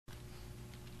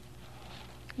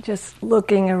just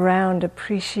looking around,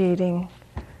 appreciating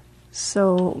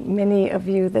so many of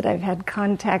you that I've had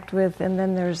contact with, and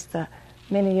then there's the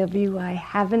many of you I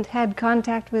haven't had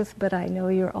contact with, but I know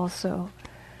you're also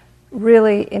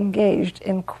really engaged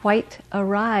in quite a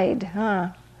ride, huh?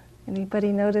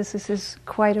 Anybody notice this is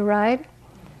quite a ride?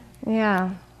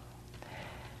 Yeah.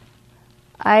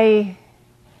 I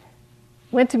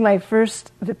went to my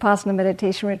first Vipassana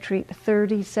meditation retreat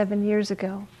 37 years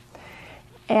ago.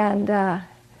 And at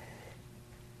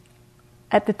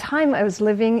the time I was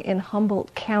living in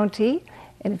Humboldt County,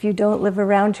 and if you don't live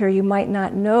around here, you might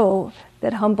not know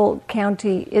that Humboldt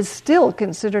County is still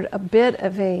considered a bit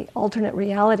of an alternate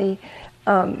reality.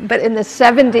 But in the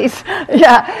 70s,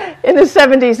 in the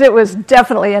 70s, it was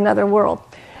definitely another world.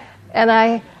 And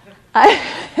I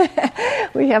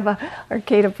we have a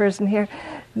Arcata person here.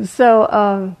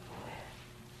 So,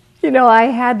 I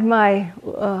had my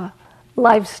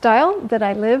lifestyle that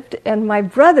I lived, and my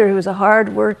brother, who was a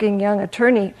hard-working young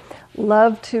attorney,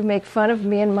 loved to make fun of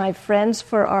me and my friends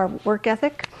for our work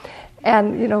ethic.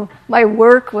 And, my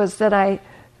work was that I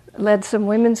led some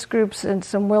women's groups and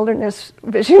some wilderness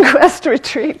vision quest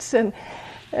retreats, and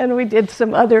we did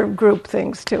some other group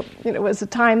things too. It was a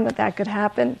time that could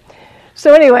happen.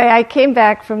 So anyway, I came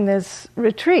back from this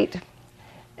retreat,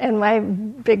 and my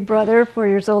big brother, 4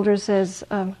 years older, says,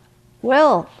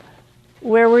 well,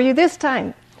 where were you this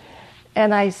time?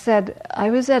 And I said, I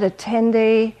was at a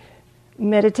 10-day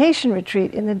meditation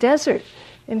retreat in the desert.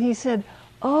 And he said,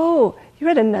 oh,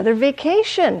 you're at another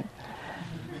vacation.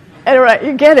 And right,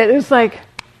 you get it. It's like,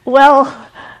 well,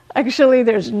 actually,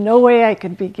 there's no way I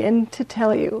could begin to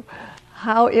tell you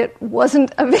how it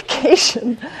wasn't a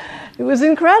vacation. It was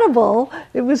incredible.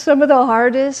 It was some of the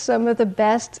hardest, some of the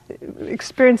best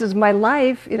experiences of my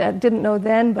life. I didn't know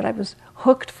then, but I was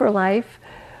hooked for life.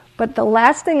 But the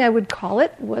last thing I would call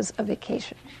it was a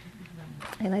vacation.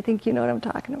 And I think you know what I'm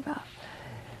talking about.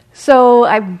 So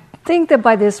I think that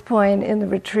by this point in the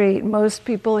retreat, most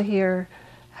people here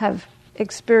have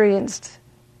experienced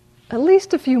at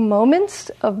least a few moments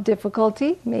of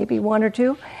difficulty, maybe one or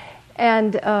two,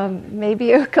 and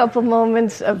maybe a couple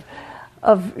moments of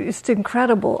just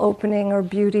incredible opening or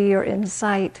beauty or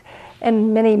insight,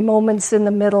 and many moments in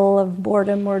the middle of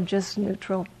boredom or just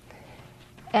neutral.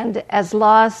 And as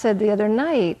Law said the other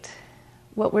night,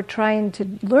 what we're trying to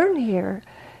learn here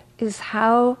is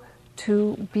how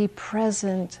to be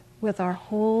present with our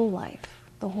whole life,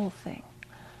 the whole thing.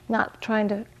 Not trying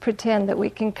to pretend that we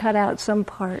can cut out some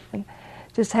part and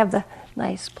just have the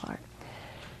nice part.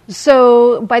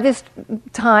 So by this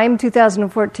time,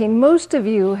 2014, most of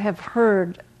you have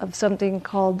heard of something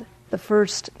called the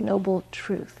First Noble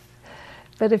Truth.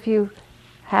 But if you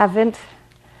haven't,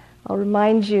 I'll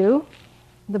remind you,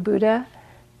 the Buddha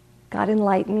got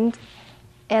enlightened,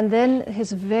 and then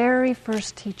his very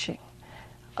first teaching.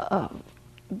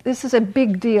 This is a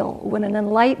big deal. When an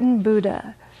enlightened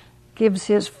Buddha gives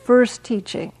his first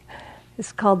teaching,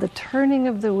 it's called the turning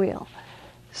of the wheel.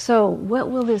 So what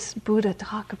will this Buddha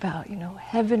talk about?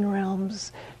 Heaven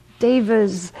realms,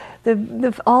 devas,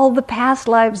 all the past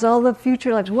lives, all the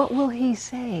future lives. What will he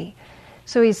say?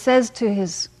 So he says to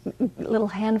his little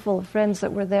handful of friends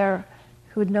that were there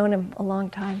who had known him a long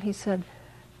time, he said,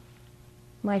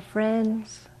 my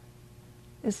friends,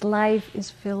 this life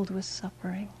is filled with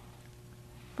suffering.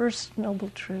 First noble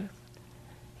truth.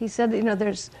 He said that,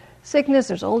 there's sickness,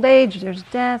 there's old age, there's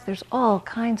death, there's all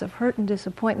kinds of hurt and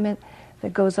disappointment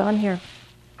that goes on here.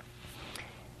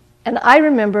 And I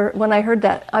remember when I heard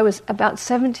that, I was about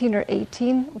 17 or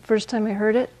 18, the first time I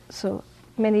heard it, so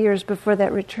many years before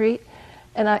that retreat.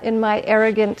 And in my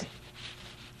arrogant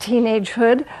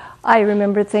teenagehood, I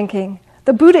remember thinking,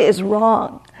 the Buddha is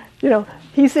wrong.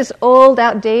 He's this old,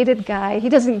 outdated guy. He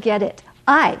doesn't get it.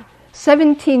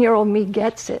 17-year-old me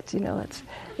gets it.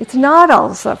 It's not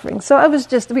all suffering. So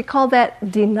we call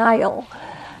that denial.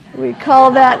 We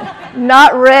call that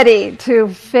not ready to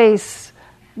face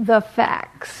the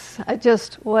facts. I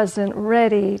just wasn't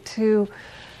ready to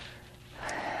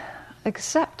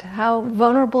accept how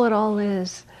vulnerable it all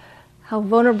is, how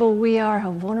vulnerable we are,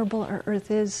 how vulnerable our earth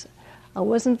is. I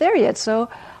wasn't there yet, so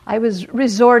I was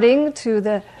resorting to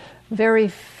the very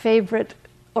favorite,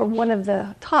 or one of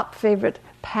the top favorite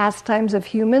pastimes of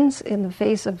humans in the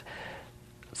face of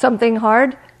something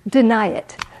hard: deny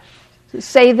it.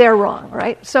 Say they're wrong,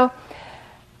 right? So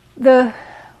the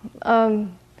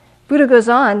Buddha goes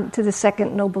on to the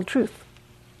second noble truth.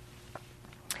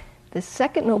 The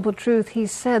second noble truth, he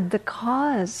said, the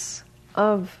cause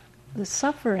of the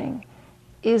suffering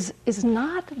is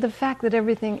not the fact that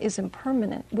everything is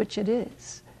impermanent, which it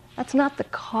is. That's not the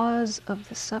cause of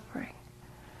the suffering.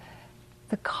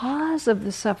 The cause of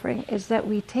the suffering is that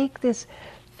we take this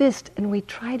fist and we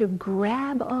try to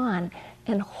grab on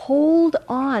and hold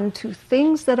on to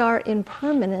things that are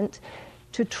impermanent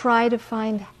to try to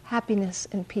find happiness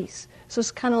and peace. So it's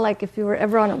kind of like if you were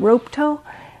ever on a rope tow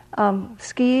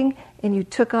skiing and you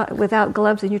took on, without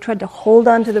gloves, and you tried to hold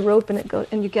on to the rope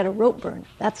and you get a rope burn.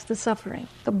 That's the suffering.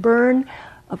 The burn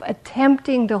of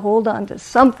attempting to hold on to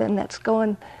something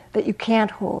that you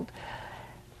can't hold.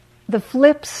 The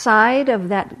flip side of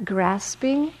that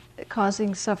grasping,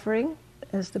 causing suffering,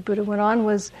 as the Buddha went on,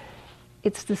 was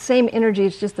it's the same energy,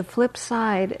 it's just the flip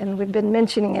side, and we've been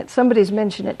mentioning it. Somebody's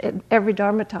mentioned it at every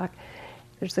Dharma talk.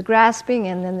 There's the grasping,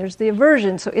 and then there's the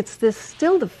aversion. So it's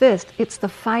still the fist, it's the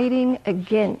fighting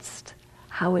against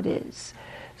how it is.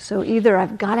 So either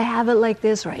I've got to have it like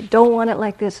this, or I don't want it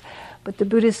like this. But the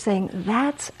Buddha is saying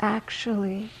that's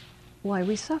actually why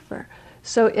we suffer.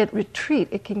 So at retreat,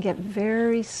 it can get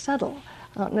very subtle.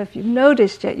 I don't know if you've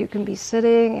noticed yet. You can be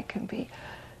sitting, it can be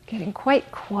getting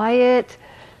quite quiet.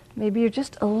 Maybe you're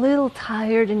just a little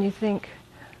tired and you think,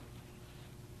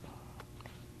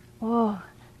 oh,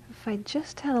 if I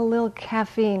just had a little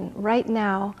caffeine right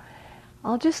now,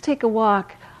 I'll just take a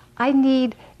walk.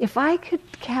 If I could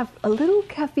have a little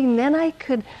caffeine, then I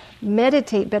could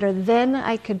meditate better, then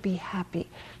I could be happy.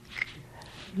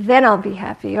 Then I'll be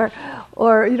happy.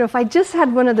 Or if I just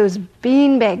had one of those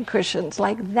beanbag cushions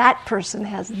like that person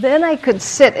has, then I could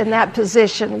sit in that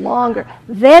position longer.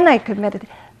 Then I could meditate.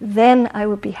 Then I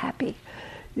would be happy.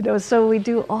 So we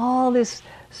do all this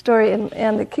story,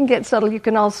 and it can get subtle. You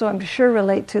can also, I'm sure,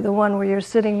 relate to the one where you're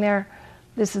sitting there.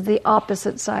 This is the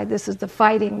opposite side. This is the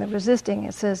fighting, the resisting.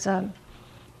 It says,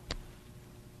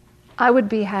 I would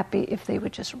be happy if they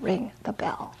would just ring the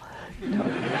bell.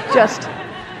 Just...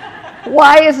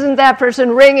 Why isn't that person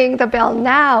ringing the bell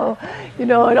now?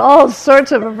 And all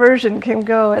sorts of aversion can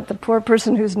go at the poor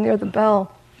person who's near the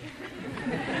bell.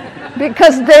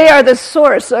 Because they are the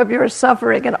source of your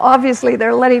suffering, and obviously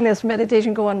they're letting this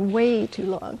meditation go on way too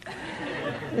long.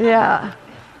 Yeah.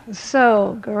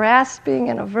 So,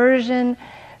 grasping and aversion.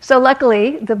 So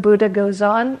luckily, the Buddha goes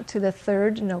on to the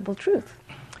third noble truth.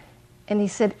 And he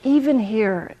said, even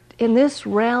here, in this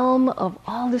realm of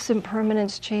all this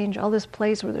impermanence, change, all this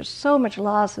place where there's so much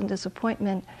loss and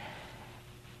disappointment,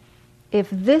 if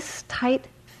this tight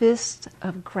fist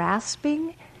of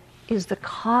grasping is the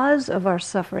cause of our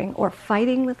suffering or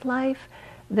fighting with life,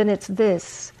 then it's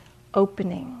this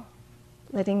opening,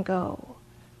 letting go,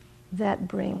 that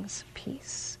brings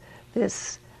peace,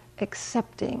 this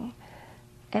accepting.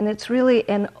 And it's really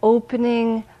an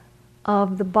opening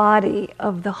of the body,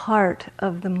 of the heart,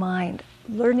 of the mind,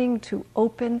 learning to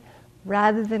open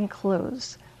rather than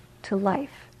close to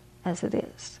life as it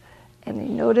is. And you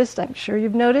noticed, I'm sure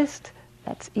you've noticed,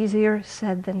 that's easier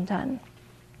said than done.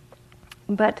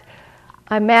 But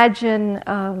I imagine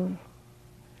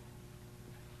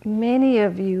many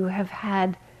of you have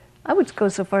had, I would go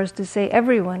so far as to say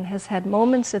everyone has had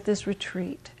moments at this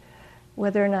retreat,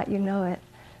 whether or not you know it,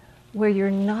 where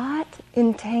you're not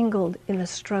entangled in a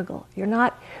struggle. You're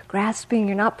not grasping,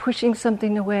 you're not pushing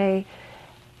something away.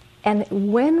 And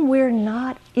when we're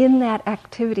not in that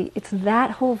activity, it's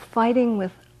that whole fighting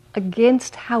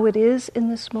against how it is in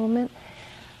this moment,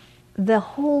 the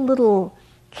whole little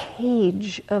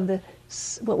cage of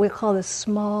what we call the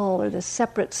small or the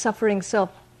separate suffering self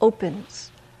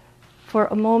opens for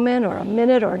a moment or a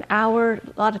minute or an hour.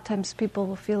 A lot of times people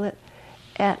will feel it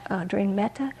during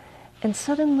metta, and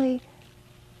suddenly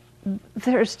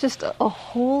there's just a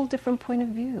whole different point of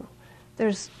view.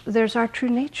 There's our true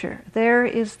nature. There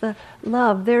is the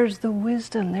love. There's the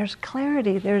wisdom. There's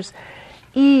clarity. There's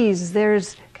ease.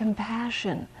 There's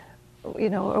compassion.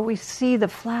 Or we see the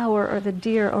flower or the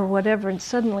deer or whatever, and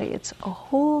suddenly it's a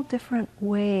whole different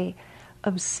way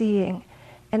of seeing.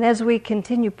 And as we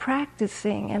continue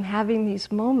practicing and having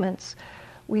these moments,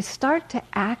 we start to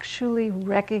actually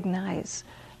recognize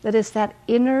that it's that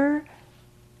inner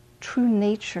true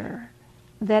nature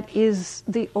that is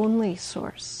the only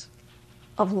source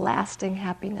of lasting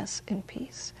happiness and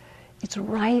peace. It's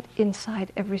right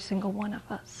inside every single one of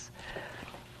us.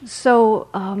 So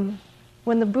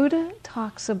when the Buddha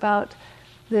talks about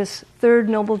this third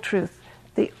noble truth,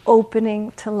 the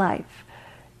opening to life,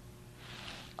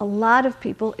 a lot of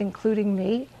people, including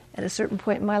me, at a certain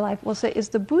point in my life, will say, is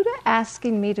the Buddha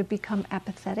asking me to become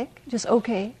apathetic? Just,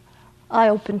 okay, I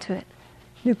open to it.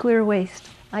 Nuclear waste,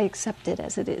 I accept it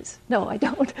as it is. No, I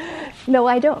don't. No,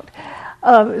 I don't.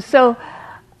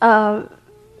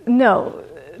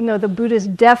 No, the Buddha is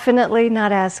definitely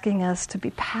not asking us to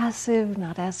be passive,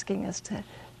 not asking us to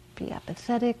be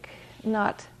apathetic,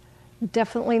 not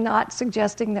definitely not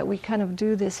suggesting that we kind of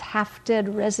do this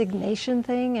half-dead resignation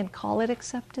thing and call it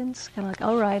acceptance. Kind of like,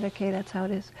 all right, okay, that's how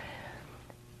it is.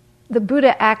 The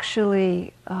Buddha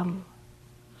actually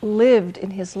lived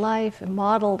in his life and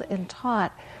modeled and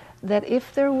taught that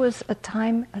if there was a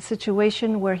time, a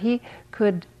situation where he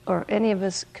could, or any of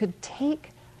us could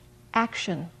take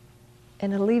action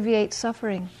and alleviate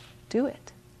suffering, do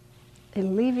it.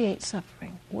 Alleviate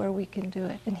suffering where we can do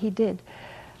it. And he did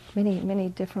many, many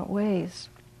different ways.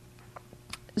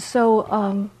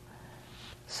 So,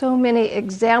 so many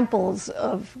examples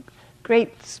of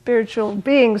great spiritual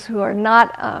beings who are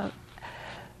not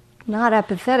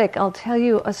apathetic. I'll tell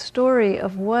you a story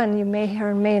of one you may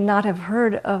or may not have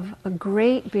heard of, a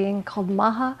great being called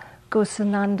Maha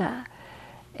Ghosananda.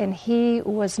 And he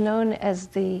was known as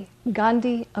the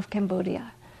Gandhi of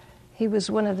Cambodia. He was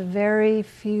one of the very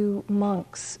few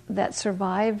monks that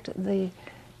survived the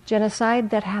genocide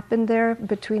that happened there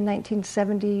between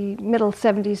 1970, middle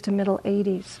 70s to middle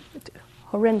 80s.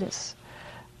 Horrendous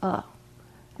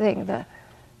thing. The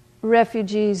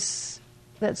refugees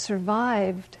that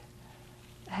survived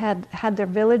had their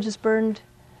villages burned,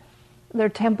 their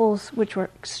temples, which were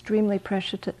extremely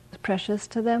precious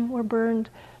to them, were burned.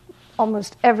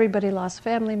 Almost everybody lost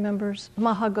family members.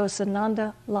 Maha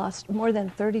Ghosananda lost more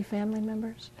than 30 family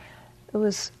members. It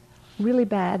was really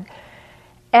bad.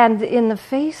 And in the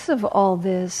face of all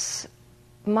this,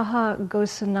 Maha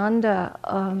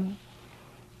Ghosananda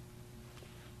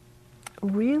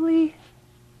really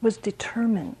was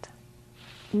determined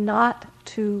not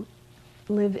to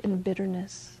live in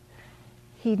bitterness.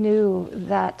 He knew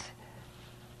that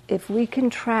if we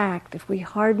contract, if we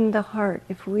harden the heart,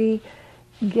 if we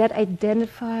get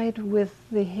identified with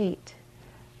the hate,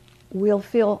 we'll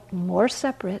feel more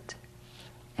separate.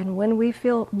 And when we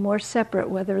feel more separate,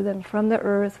 whether than from the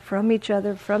earth, from each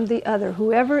other, from the other,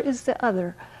 whoever is the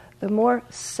other, the more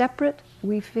separate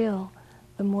we feel,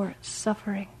 the more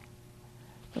suffering.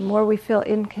 The more we feel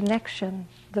in connection,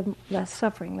 the less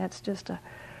suffering. That's just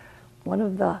one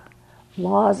of the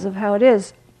laws of how it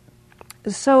is.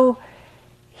 So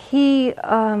he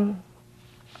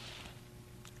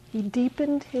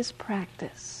deepened his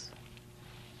practice,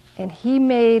 and he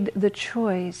made the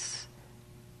choice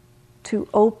to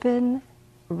open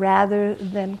rather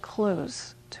than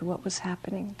close to what was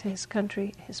happening to his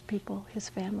country, his people, his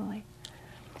family.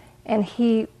 And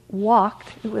he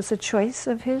walked, it was a choice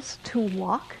of his to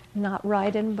walk, not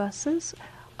ride in buses,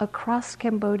 across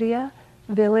Cambodia,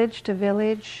 village to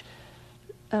village,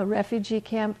 refugee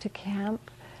camp to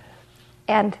camp.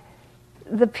 And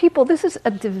the people, this is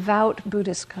a devout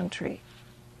Buddhist country.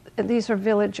 These are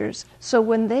villagers. So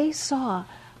when they saw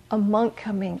a monk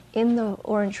coming in the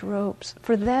orange robes,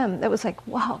 for them, that was like,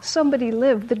 wow, somebody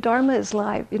lived, the Dharma is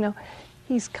live,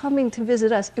 he's coming to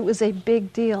visit us. It was a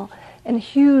big deal. And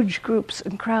huge groups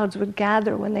and crowds would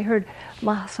gather when they heard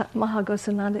Maha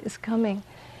Ghosananda is coming.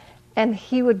 And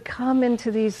he would come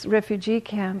into these refugee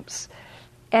camps,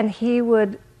 and he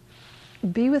would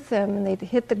be with them, and they'd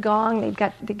hit the gong.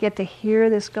 They'd get to hear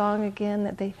this gong again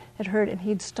that they had heard, and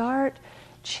he'd start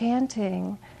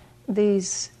chanting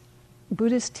these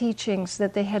Buddhist teachings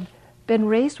that they had been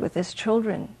raised with as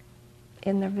children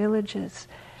in their villages.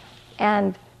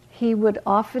 And he would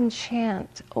often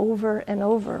chant over and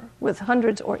over with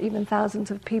hundreds or even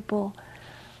thousands of people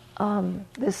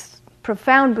this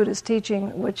profound Buddhist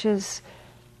teaching, which is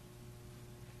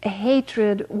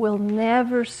hatred will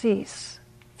never cease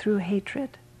through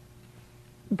hatred,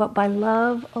 but by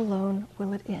love alone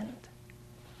will it end.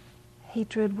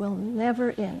 Hatred will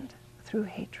never end through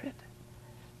hatred,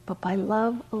 but by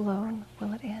love alone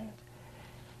will it end.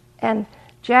 And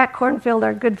Jack Kornfield,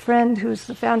 our good friend, who's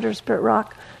the founder of Spirit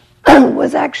Rock,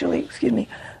 was actually,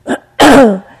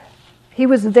 he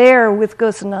was there with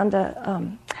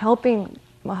Ghosananda, helping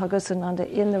Maha Ghosananda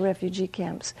in the refugee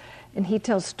camps. And he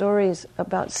tells stories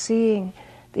about seeing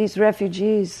these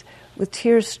refugees with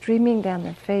tears streaming down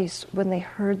their face when they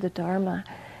heard the Dharma,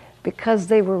 because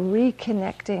they were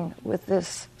reconnecting with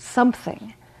this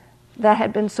something that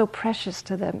had been so precious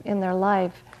to them in their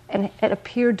life, and it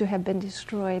appeared to have been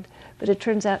destroyed, but it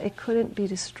turns out it couldn't be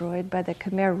destroyed by the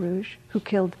Khmer Rouge, who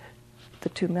killed the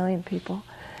 2 million people.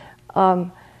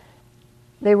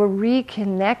 They were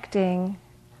reconnecting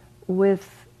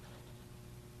with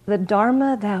the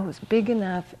Dharma that was big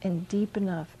enough and deep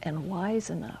enough and wise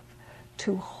enough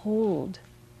to hold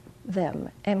them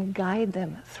and guide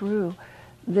them through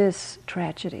this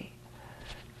tragedy.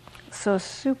 So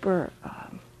super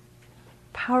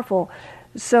powerful.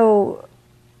 So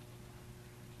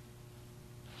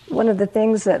one of the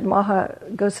things that Maha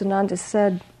Ghosananda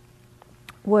said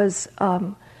was,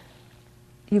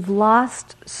 you've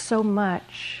lost so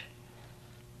much.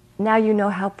 Now you know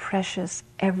how precious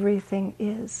everything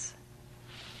is.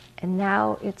 And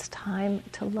now it's time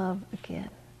to love again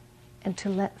and to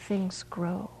let things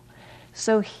grow.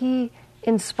 So he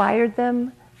inspired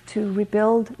them to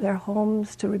rebuild their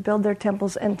homes, to rebuild their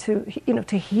temples, and to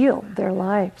heal their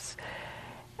lives.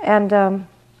 And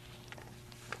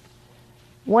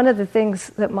one of the things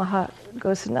that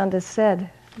Mahagosananda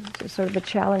said, sort of a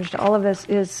challenge to all of us,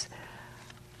 is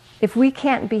if we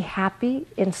can't be happy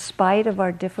in spite of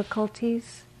our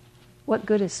difficulties, what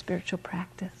good is spiritual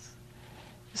practice?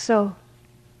 So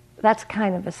that's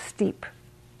kind of a steep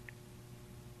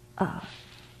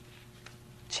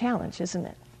challenge, isn't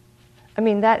it? I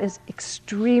mean, that is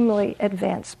extremely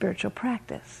advanced spiritual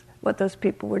practice, what those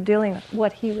people were dealing with,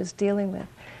 what he was dealing with.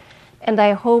 And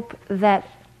I hope that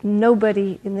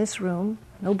nobody in this room,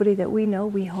 nobody that we know,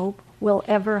 we hope, will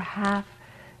ever have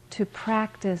to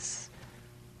practice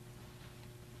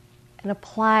and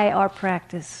apply our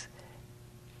practice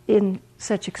in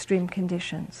such extreme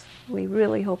conditions. We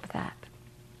really hope that.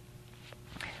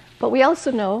 But we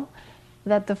also know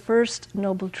that the first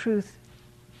noble truth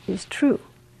is true.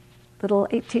 Little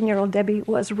 18-year-old Debbie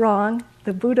was wrong.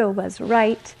 The Buddha was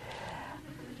right.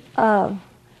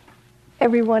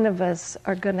 Every one of us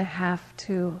are going to have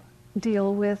to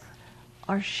deal with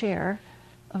our share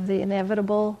of the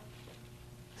inevitable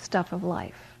stuff of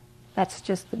life. That's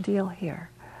just the deal here.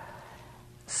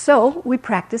 So we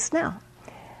practice now.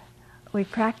 We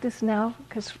practice now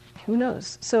because who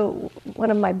knows? So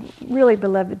one of my really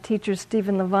beloved teachers,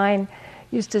 Stephen Levine,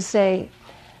 used to say,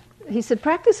 he said,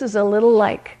 practice is a little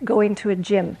like going to a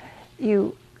gym.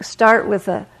 You start with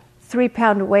a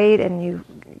 3-pound weight and you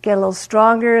get a little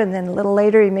stronger, and then a little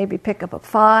later you maybe pick up a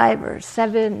 5 or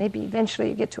 7, maybe eventually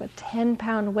you get to a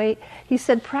 10-pound weight. He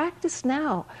said, practice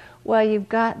now while you've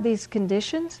got these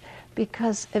conditions,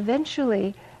 because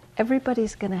eventually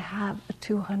everybody's going to have a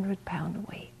 200-pound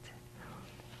weight.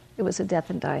 It was a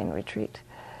death and dying retreat.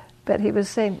 But he was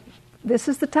saying, this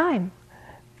is the time.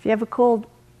 If you have a cold,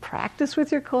 practice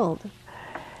with your cold.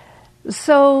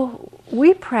 So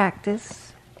we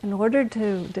practice, in order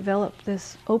to develop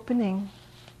this opening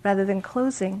rather than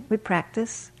closing, we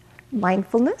practice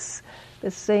mindfulness,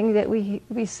 this thing that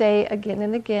we say again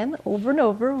and again, over and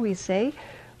over. We say,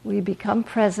 we become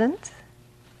present.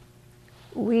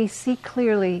 We see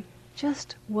clearly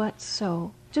just what's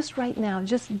so, just right now,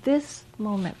 just this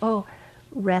moment. Oh,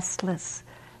 restless.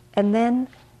 And then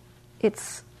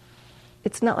it's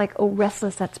not like, oh,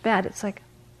 restless, that's bad. It's like,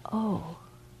 oh,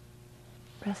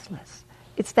 restless.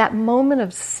 It's that moment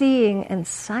of seeing and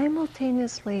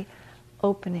simultaneously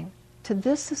opening. To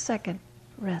this a second,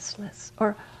 restless.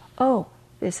 Or, oh,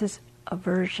 this is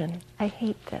aversion. I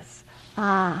hate this.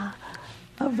 Ah,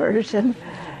 aversion.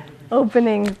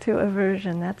 Opening to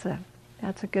aversion. That's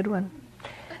a good one.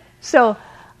 So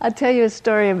I'll tell you a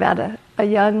story about a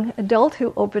young adult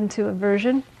who opened to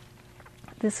aversion.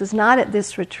 This is not at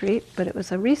this retreat, but it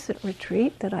was a recent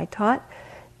retreat that I taught.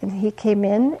 And he came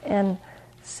in and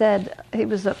said, he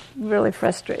was really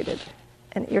frustrated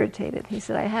and irritated. He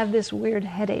said, I have this weird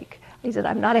headache. He said,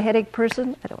 I'm not a headache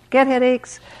person. I don't get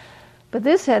headaches. But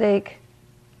this headache,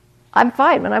 I'm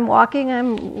fine. When I'm walking,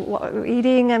 I'm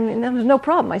eating, there's no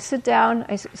problem. I sit down.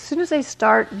 As soon as I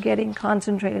start getting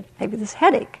concentrated, I have this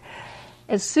headache.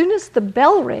 As soon as the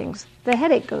bell rings, the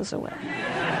headache goes away.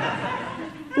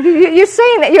 You're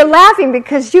saying that, you're laughing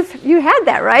because you had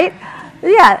that, right?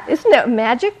 Yeah, isn't it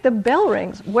magic? The bell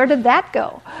rings. Where did that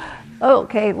go? Oh,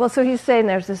 okay. Well, so he's saying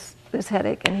there's this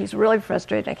headache, and he's really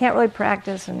frustrated. I can't really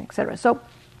practice, and etc. So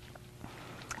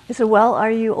he said, well,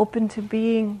 are you open to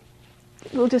being...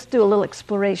 We'll just do a little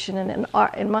exploration. And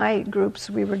in my groups,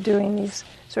 we were doing these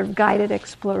sort of guided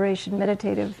exploration,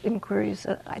 meditative inquiries.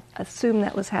 I assume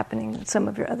that was happening in some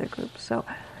of your other groups. So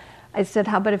I said,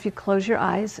 how about if you close your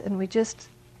eyes and we just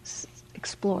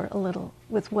explore a little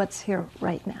with what's here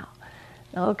right now?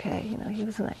 Okay, he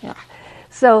was like, yeah.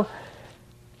 So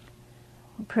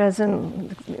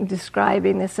present,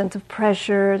 describing this sense of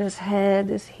pressure in his head,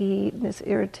 this heat, this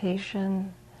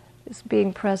irritation, this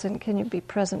being present. Can you be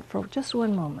present for just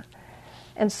one moment?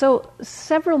 And so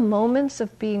several moments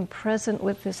of being present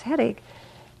with this headache,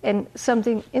 and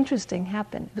something interesting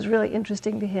happened. It was really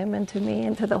interesting to him and to me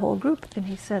and to the whole group. And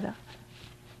he said,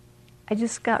 I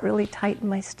just got really tight in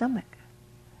my stomach.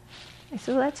 I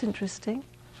said, well, that's interesting.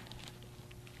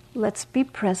 Let's be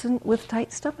present with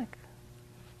tight stomach.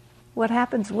 What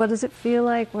happens? What does it feel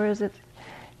like? Where is it?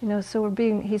 So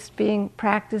he's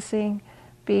practicing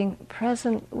being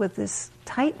present with this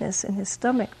tightness in his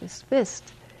stomach, this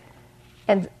fist.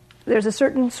 And there's a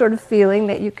certain sort of feeling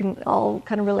that you can all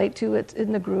kind of relate to. It's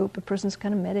in the group. A person's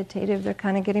kind of meditative. They're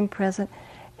kind of getting present.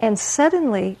 And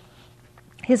suddenly,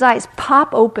 his eyes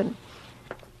pop open,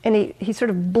 and he sort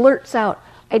of blurts out,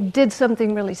 "I did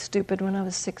something really stupid when I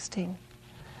was 16.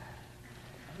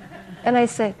 And I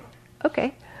say,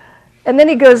 "Okay." And then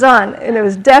he goes on, and it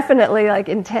was definitely like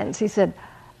intense. He said,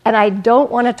 "And I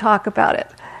don't want to talk about it.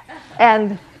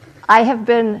 And I have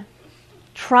been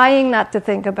trying not to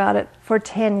think about it for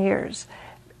 10 years.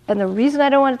 And the reason I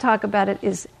don't want to talk about it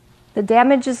is the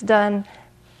damage is done,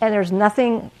 and there's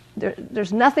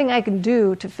nothing I can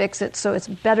do to fix it, so it's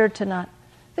better to not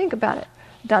think about it,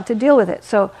 not to deal with it."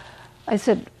 So I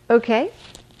said, "Okay,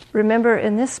 remember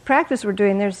in this practice we're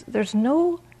doing, there's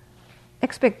no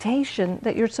expectation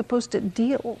that you're supposed to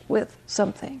deal with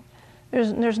something.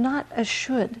 There's not a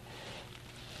should.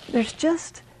 There's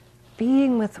just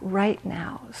being with right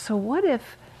now. So what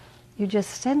if you just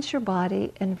sense your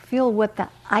body and feel what the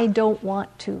I don't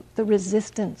want to, the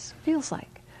resistance feels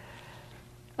like?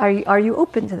 Are you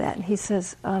open to that?" And he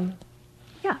says,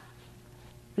 "Yeah,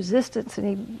 resistance." And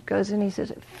he goes and he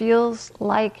says, "It feels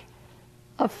like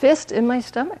a fist in my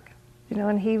stomach."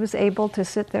 And he was able to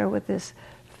sit there with this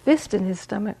fist in his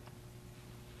stomach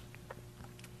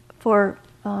for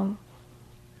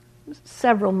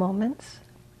several moments.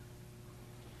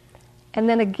 And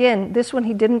then again, this one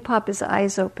he didn't pop his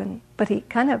eyes open, but he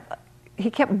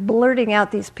kept blurting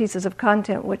out these pieces of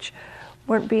content which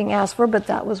weren't being asked for, but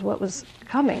that was what was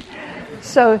coming.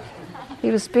 So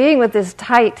he was being with this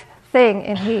tight thing,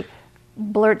 and he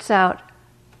blurts out,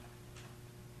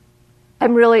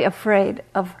 "I'm really afraid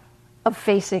of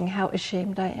facing how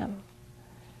ashamed I am."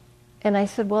 And I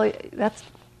said, "Well,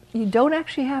 you don't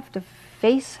actually have to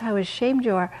face how ashamed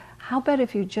you are. How about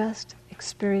if you just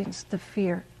experience the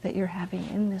fear that you're having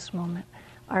in this moment?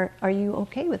 Are you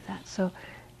okay with that?" So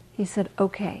he said,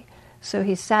 "Okay." So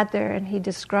he sat there and he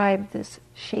described this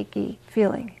shaky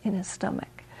feeling in his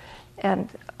stomach. And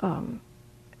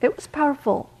it was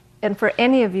powerful. And for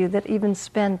any of you that even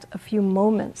spent a few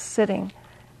moments sitting,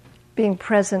 being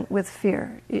present with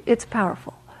fear, it's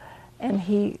powerful. And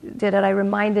he did it. I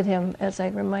reminded him, as I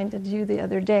reminded you the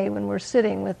other day, when we're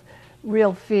sitting with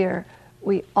real fear,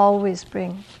 we always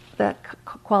bring that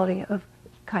quality of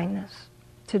kindness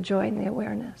to join the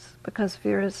awareness, because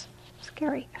fear is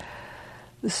scary.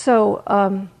 So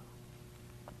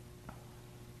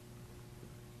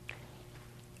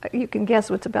you can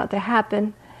guess what's about to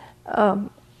happen.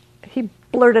 He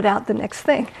blurted out the next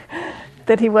thing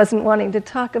that he wasn't wanting to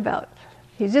talk about.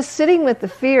 He's just sitting with the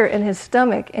fear in his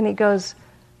stomach, and he goes,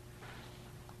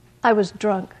 "I was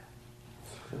drunk.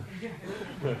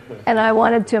 And I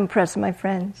wanted to impress my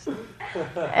friends."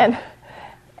 And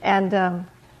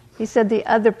he said, "The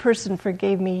other person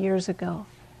forgave me years ago,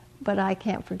 but I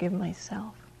can't forgive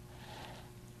myself."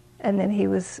 And then he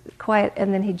was quiet,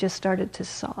 and then he just started to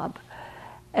sob.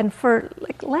 And for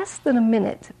like less than a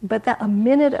minute, but a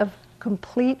minute of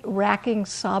complete racking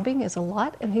sobbing is a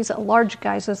lot. And he's a large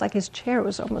guy, so it's like his chair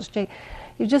was almost shaking.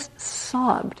 He just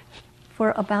sobbed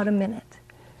for about a minute.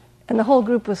 And the whole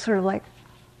group was sort of like,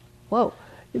 whoa,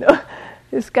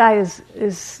 this guy is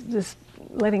just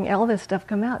letting all this stuff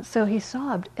come out. So he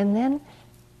sobbed, and then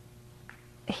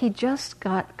he just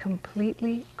got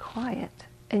completely quiet.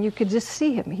 And you could just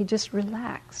see him. He just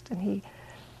relaxed, and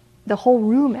the whole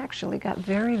room actually got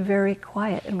very, very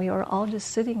quiet, and we were all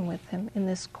just sitting with him in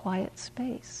this quiet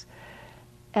space.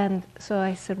 And so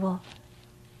I said, "Well,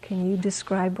 can you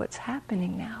describe what's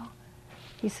happening now?"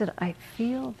 He said, "I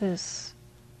feel this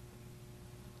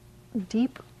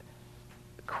deep,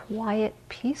 quiet,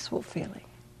 peaceful feeling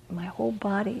in my whole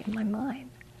body, in my mind."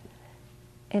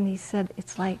 And he said,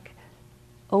 "It's like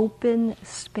open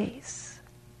space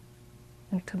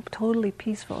and totally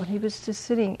peaceful." And he was just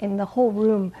sitting in the whole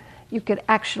room. You could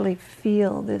actually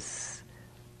feel this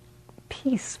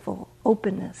peaceful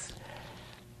openness.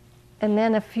 And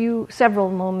then several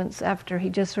moments after he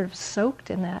just sort of soaked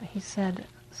in that, he said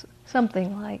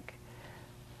something like,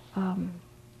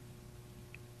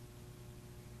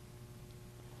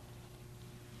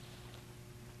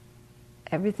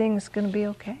 "Everything's going to be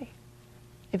okay.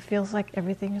 It feels like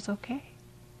everything is okay."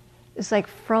 It's like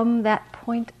from that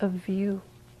point of view,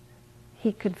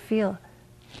 he could feel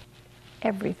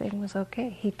everything was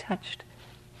okay. He touched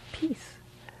peace.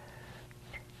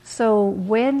 So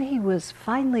when he was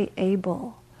finally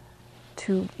able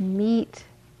to meet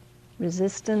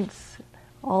resistance,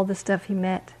 all the stuff he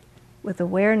met with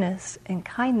awareness and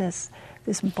kindness,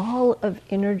 this ball of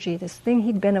energy, this thing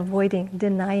he'd been avoiding,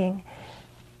 denying,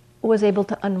 was able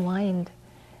to unwind.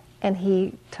 And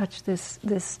he touched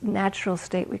this natural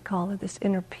state, we call it, this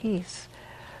inner peace.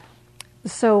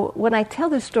 So when I tell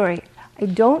this story, I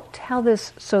don't tell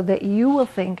this so that you will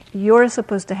think you're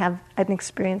supposed to have an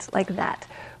experience like that,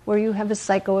 where you have a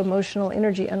psycho-emotional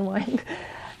energy unwind.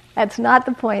 That's not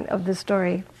the point of the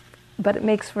story, but it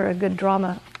makes for a good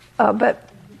drama.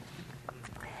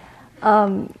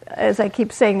 As I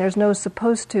keep saying, there's no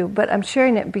supposed to, but I'm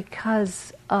sharing it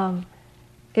because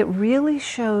it really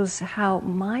shows how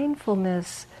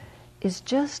mindfulness is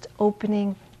just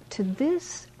opening to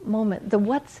this moment, the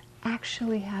what's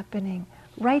actually happening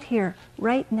right here,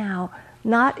 right now,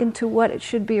 not into what it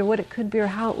should be or what it could be or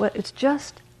how it's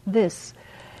just this.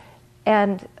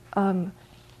 And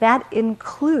that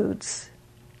includes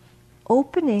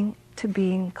opening to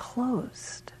being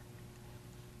closed.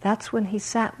 That's when he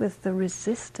sat with the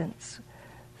resistance.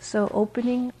 So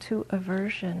opening to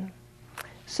aversion.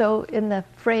 So in the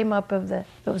frame up of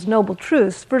those noble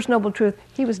truths, first noble truth,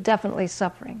 he was definitely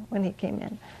suffering when he came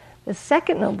in. The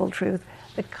second noble truth,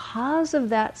 the cause of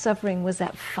that suffering was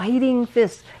that fighting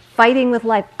fist, fighting with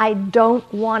life. I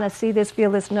don't want to see this,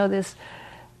 feel this, know this.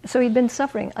 So he'd been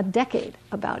suffering a decade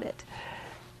about it.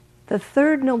 The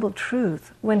third noble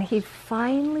truth, when he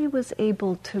finally was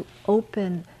able to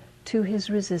open to his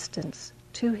resistance,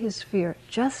 to his fear,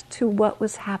 just to what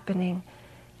was happening,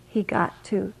 he got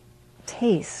to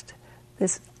taste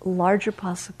this larger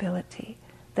possibility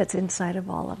that's inside of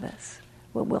all of us,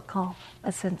 what we'll call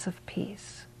a sense of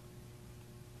peace.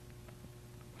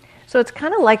 So it's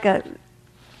kind of like a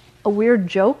weird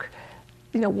joke.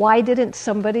 Why didn't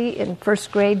somebody in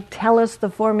first grade tell us the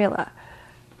formula?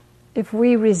 If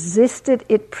we resist it,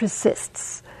 it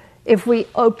persists. If we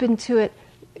open to it,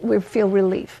 we feel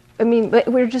relief. But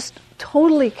we're just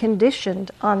totally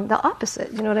conditioned on the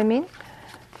opposite. You know what I mean?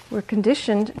 We're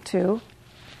conditioned to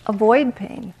avoid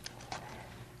pain.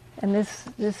 And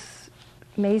this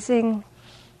amazing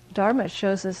Dharma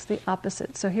shows us the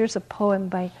opposite. So here's a poem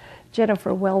by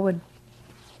Jennifer Wellwood.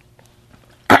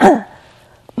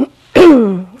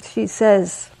 She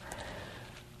says,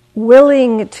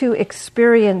 willing to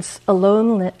experience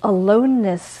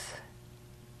aloneness,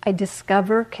 I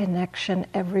discover connection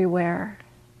everywhere.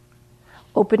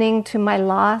 Opening to my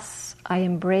loss, I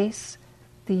embrace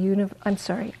the universe.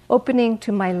 Opening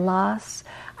to my loss,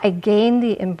 I gain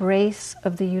the embrace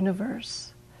of the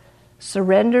universe.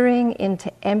 Surrendering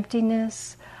into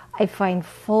emptiness, I find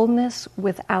fullness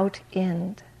without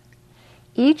end.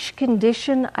 Each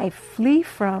condition I flee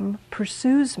from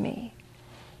pursues me.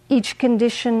 Each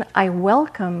condition I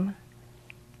welcome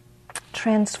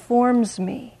transforms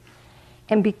me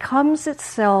and becomes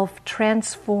itself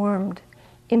transformed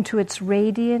into its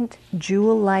radiant,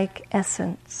 jewel-like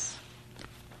essence.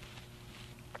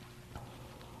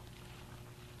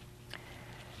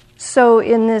 So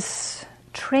in this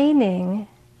training,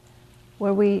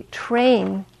 where we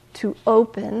train to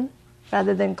open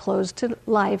rather than close to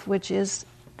life, which is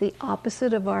the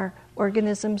opposite of our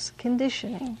organism's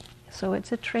conditioning, so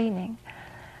it's a training,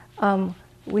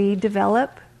 we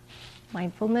develop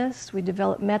mindfulness, we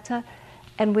develop metta,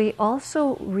 and we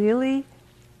also really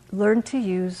learn to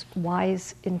use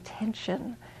wise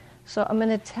intention. So I'm going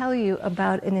to tell you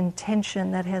about an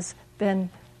intention that has been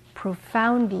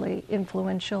profoundly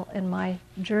influential in my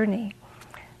journey.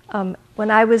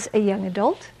 When I was a young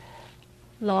adult,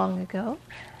 long ago,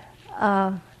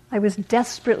 I was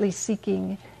desperately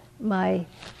seeking my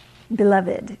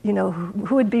beloved,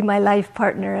 who would be my life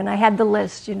partner. And I had the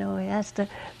list, he has to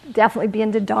definitely be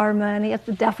into Dharma, and he has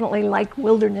to definitely like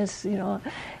wilderness,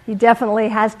 he definitely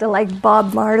has to like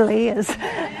Bob Marley, as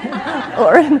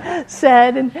Oren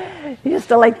said, and he has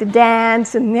to like to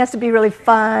dance, and he has to be really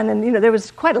fun, and there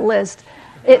was quite a list.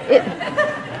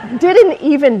 It didn't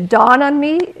even dawn on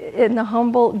me in the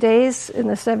humble days in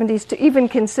the 70s to even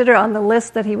consider on the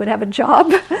list that he would have a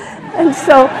job. And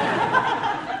so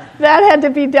that had to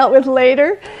be dealt with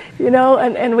later,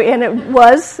 and it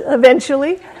was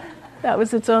eventually. That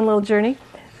was its own little journey.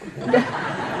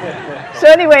 So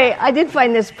anyway, I did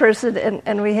find this person,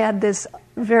 and we had this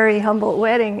very humble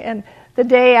wedding. And the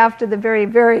day after the very,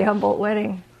 very humble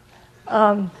wedding,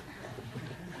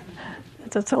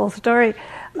 it's its whole story.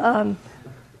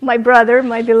 My brother,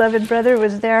 my beloved brother,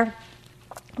 was there,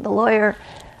 the lawyer.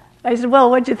 I said,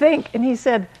 well, what'd you think? And he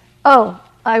said, oh,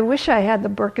 I wish I had the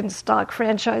Birkenstock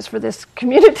franchise for this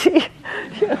community,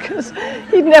 because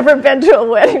he'd never been to a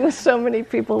wedding with so many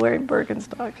people wearing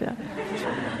Birkenstocks.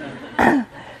 Yeah.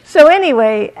 So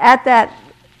anyway, at that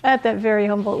very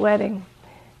humble wedding,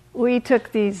 we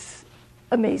took these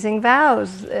amazing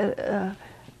vows, an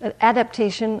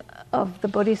adaptation of the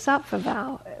Bodhisattva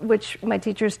vow, which my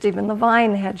teacher Stephen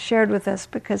Levine had shared with us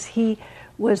because he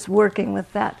was working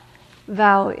with that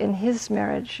vow in his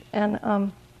marriage.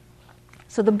 And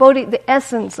So the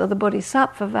essence of the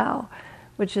Bodhisattva vow,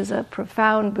 which is a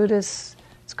profound Buddhist,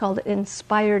 it's called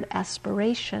inspired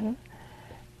aspiration.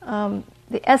 The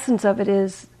essence of it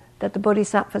is that the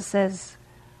Bodhisattva says,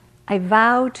 I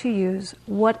vow to use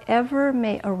whatever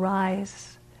may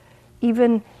arise,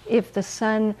 even if the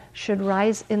sun should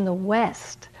rise in the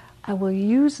west, I will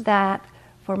use that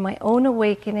for my own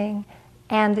awakening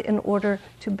and in order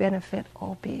to benefit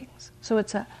all beings. So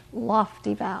it's a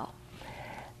lofty vow.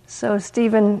 So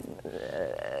Stephen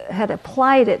had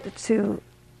applied it to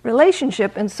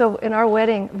relationship, and so in our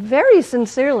wedding, very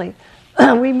sincerely,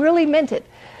 we really meant it.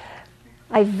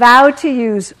 I vow to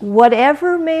use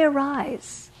whatever may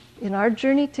arise in our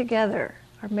journey together,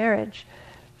 our marriage,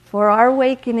 for our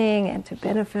awakening and to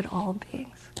benefit all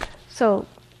beings. So,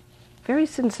 very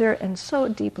sincere and so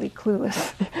deeply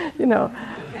clueless,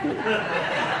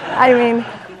 I mean,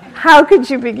 how could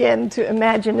you begin to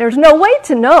imagine? There's no way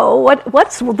to know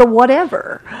what's the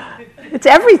whatever. It's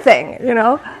everything,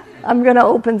 I'm going to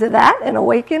open to that and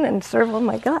awaken and serve, oh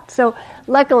my God. So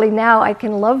luckily now I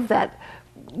can love that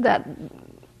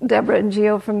Debra and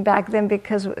Geo from back then,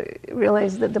 because we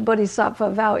realized that the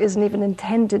Bodhisattva vow isn't even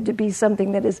intended to be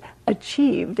something that is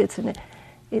achieved. It's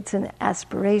an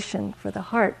aspiration for the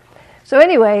heart. So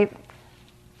anyway,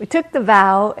 we took the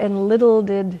vow, and little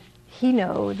did he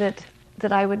know that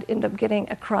I would end up getting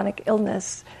a chronic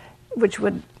illness, which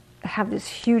would have this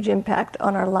huge impact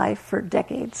on our life for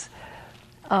decades.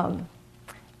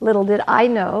 Little did I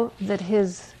know that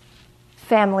his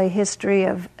family history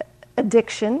of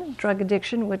addiction, drug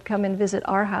addiction, would come and visit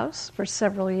our house for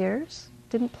several years.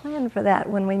 Didn't plan for that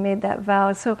when we made that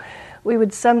vow. So we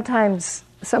would sometimes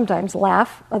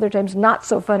laugh, other times not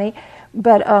so funny,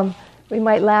 but we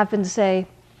might laugh and say,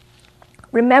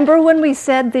 remember when we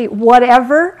said the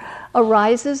whatever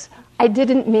arises? I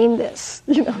didn't mean this.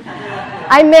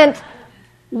 I meant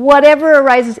whatever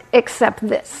arises except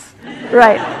this.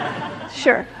 Right.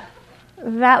 Sure.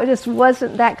 That just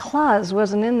wasn't, that clause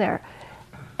wasn't in there.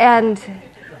 And,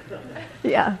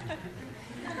 yeah.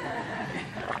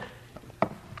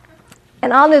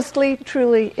 And honestly,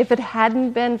 truly, if it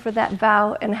hadn't been for that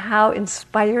vow and how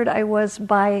inspired I was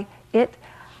by it,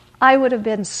 I would have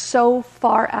been so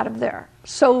far out of there,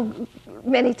 so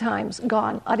many times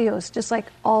gone, adios, just like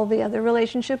all the other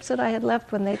relationships that I had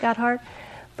left when they got hard.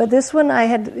 But this one I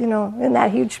had, in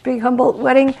that huge, big Humboldt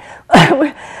wedding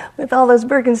with all those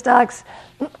Birkenstocks,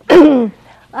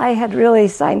 I had really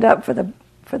signed up for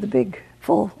the big,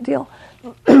 full deal.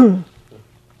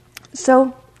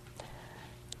 So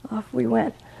off we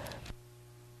went.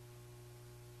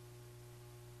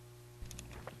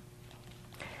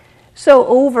 So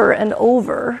over and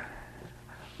over,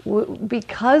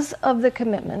 because of the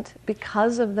commitment,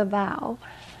 because of the vow,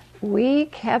 we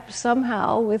kept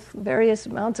somehow, with various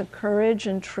amounts of courage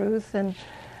and truth and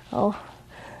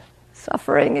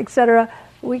suffering, etc.,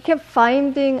 we kept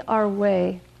finding our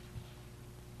way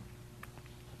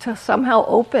to somehow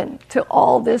open to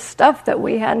all this stuff that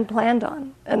we hadn't planned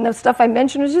on. And the stuff I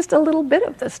mentioned was just a little bit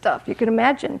of the stuff. You can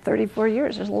imagine, 34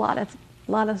 years, there's a lot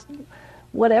of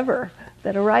whatever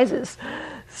that arises.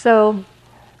 So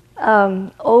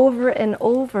over and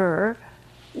over,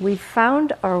 we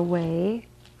found our way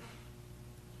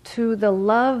to the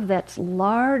love that's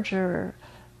larger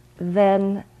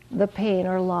than the pain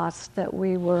or loss that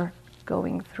we were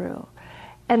going through.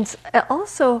 And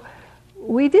also,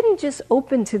 we didn't just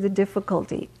open to the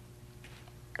difficulty.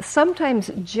 Sometimes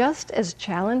just as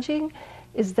challenging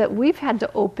is that we've had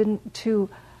to open to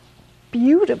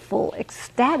beautiful,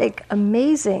 ecstatic,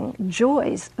 amazing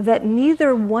joys that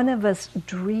neither one of us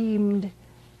dreamed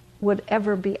would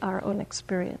ever be our own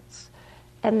experience.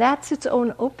 And that's its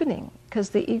own opening, because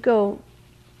the ego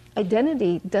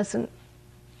identity doesn't,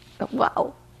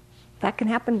 wow, that can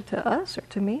happen to us or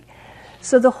to me.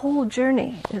 So the whole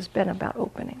journey has been about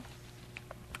opening.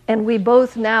 And we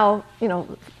both now,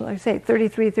 like I say,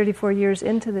 33, 34 years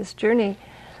into this journey,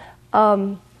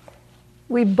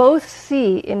 we both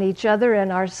see in each other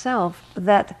and ourselves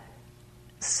that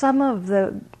some of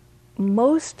the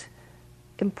most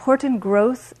important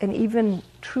growth and even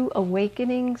true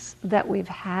awakenings that we've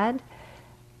had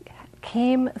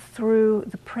came through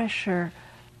the pressure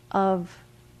of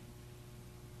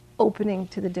opening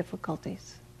to the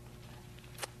difficulties.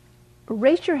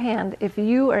 Raise your hand if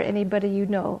you or anybody you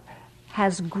know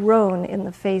has grown in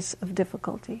the face of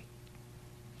difficulty.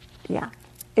 Yeah,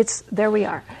 there we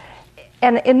are.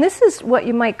 And this is what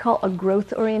you might call a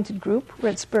growth-oriented group. We're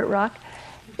at Spirit Rock.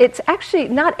 It's actually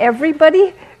not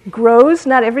everybody grows,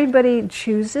 not everybody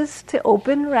chooses to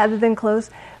open rather than close,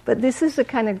 but this is the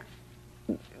kind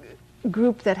of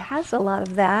group that has a lot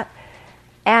of that.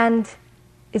 And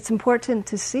it's important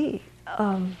to see.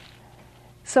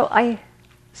 So I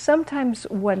sometimes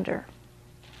wonder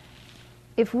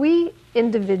if we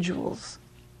individuals,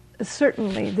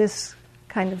 certainly this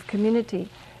kind of community,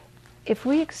 if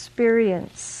we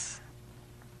experience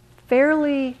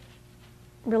fairly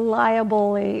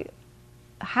reliably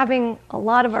having a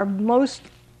lot of our most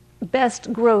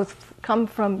best growth come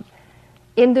from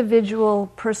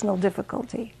individual personal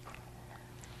difficulty,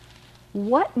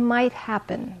 what might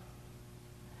happen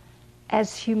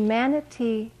as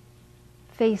humanity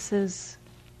faces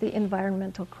the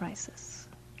environmental crisis?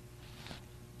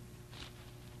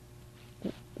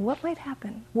 What might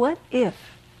happen? What if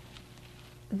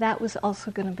that was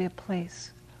also going to be a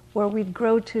place where we'd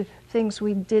grow to things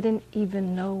we didn't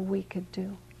even know we could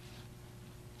do?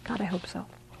 God, I hope so.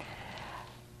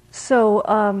 So,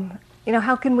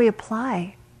 how can we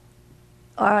apply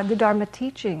the Dharma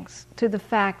teachings to the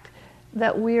fact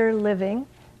that we're living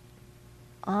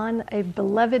on a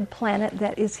beloved planet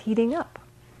that is heating up?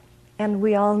 And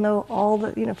we all know all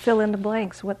the, fill in the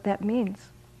blanks, what that means.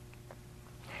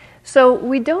 So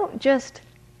we don't just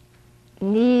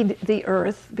need the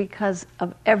earth because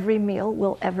of every meal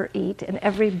we'll ever eat and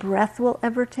every breath we'll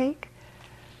ever take.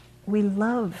 We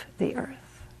love the earth.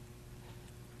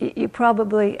 You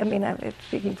probably, I'm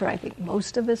speaking for, I think,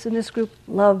 most of us in this group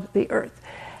love the earth.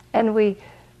 And we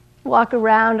walk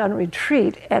around on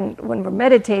retreat, and when we're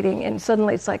meditating, and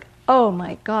suddenly it's like, oh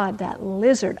my God, that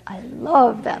lizard, I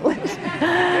love that lizard.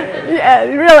 Yeah,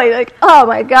 really, like, oh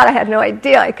my God, I had no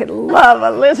idea I could love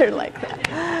a lizard like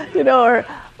that. Or,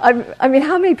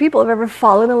 how many people have ever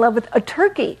fallen in love with a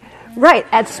turkey? Right,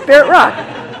 at Spirit Rock.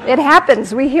 It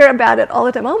happens. We hear about it all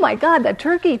the time. Oh my God, that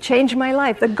turkey changed my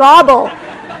life. The gobble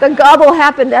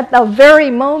happened at the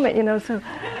very moment, so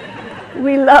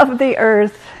we love the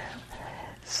earth.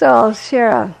 So I'll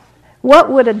share what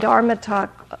would a Dharma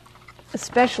talk,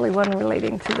 especially one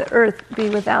relating to the earth, be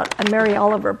without a Mary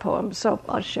Oliver poem? So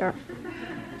I'll share.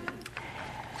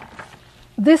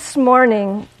 This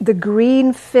morning, the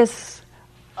green fists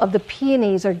of the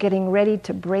peonies are getting ready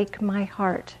to break my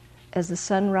heart as the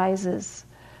sun rises,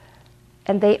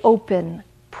 and they open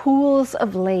pools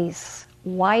of lace,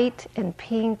 white and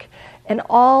pink, and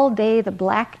all day the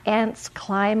black ants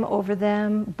climb over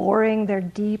them, boring their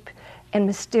deep and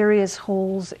mysterious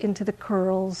holes into the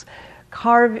curls,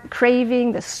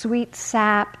 craving the sweet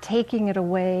sap, taking it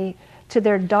away to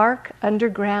their dark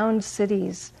underground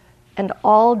cities. And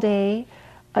all day,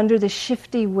 under the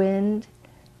shifty wind,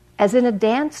 as in a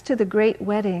dance to the great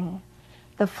wedding,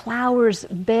 the flowers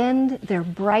bend their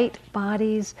bright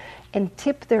bodies and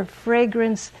tip their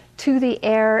fragrance to the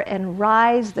air and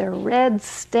rise their red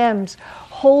stems,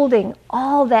 holding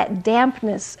all that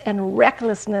dampness and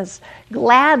recklessness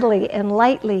gladly and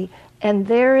lightly. And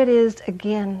there it is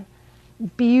again,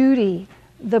 beauty,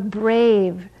 the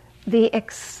brave, the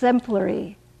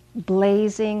exemplary,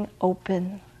 blazing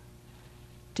open.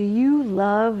 Do you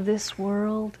love this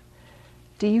world?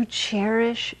 Do you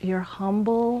cherish your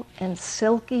humble and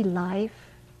silky life?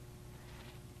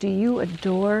 Do you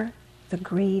adore the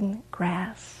green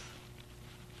grass?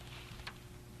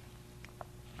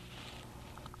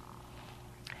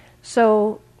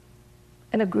 So,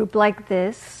 in a group like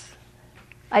this,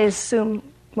 I assume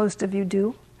most of you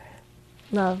do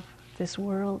love this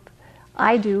world.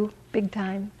 I do, big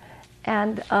time.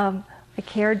 And I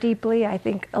care deeply. I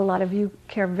think a lot of you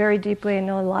care very deeply. I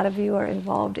know a lot of you are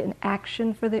involved in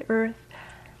action for the earth.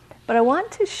 But I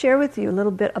want to share with you a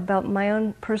little bit about my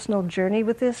own personal journey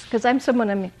with this, because I'm someone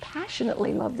who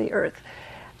passionately love the earth.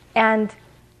 And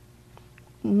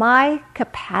my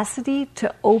capacity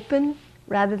to open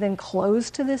rather than close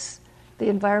to this, the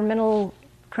environmental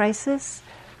crisis,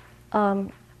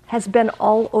 has been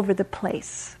all over the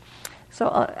place.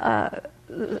 So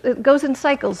it goes in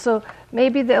cycles. So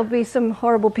maybe there'll be some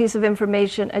horrible piece of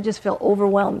information. I just feel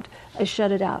overwhelmed. I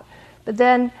shut it out. But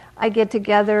then I get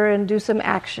together and do some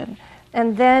action.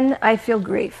 And then I feel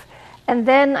grief. And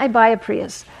then I buy a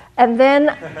Prius. And then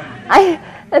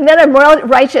I'm more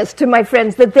righteous to my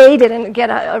friends that they didn't get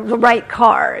a right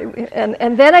car.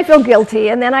 And then I feel guilty.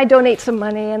 And then I donate some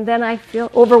money. And then I feel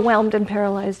overwhelmed and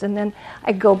paralyzed. And then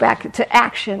I go back to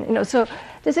action. So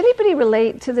does anybody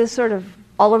relate to this sort of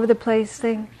all over the place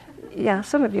thing? Yeah,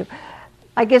 some of you.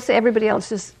 I guess everybody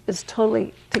else is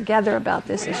totally together about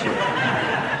this issue.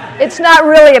 It's not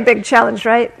really a big challenge,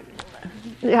 right?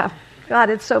 Yeah. God,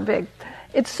 it's so big.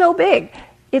 It's so big.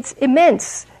 It's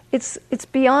immense. It's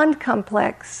beyond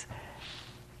complex.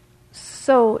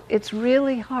 So it's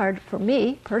really hard for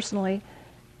me, personally,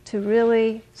 to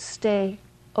really stay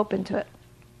open to it.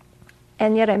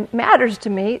 And yet it matters to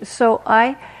me, so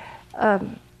I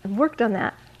worked on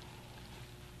that.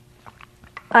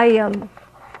 I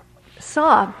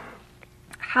saw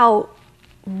how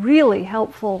really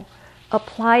helpful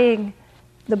applying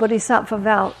the Bodhisattva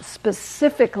vow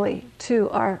specifically to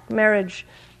our marriage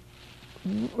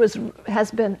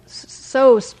has been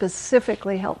so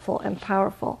specifically helpful and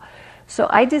powerful. So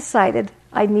I decided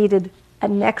I needed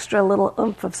an extra little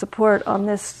oomph of support on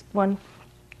this one.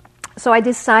 So I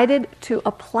decided to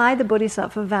apply the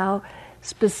Bodhisattva vow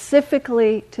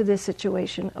specifically to this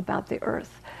situation about the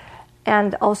earth.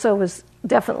 And also was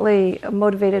definitely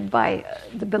motivated by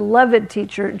the beloved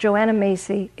teacher, Joanna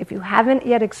Macy. If you haven't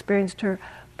yet experienced her,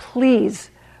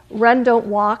 please run, don't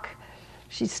walk.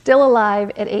 She's still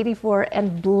alive at 84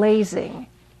 and blazing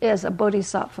as a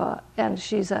bodhisattva. And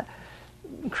she's an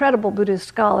incredible Buddhist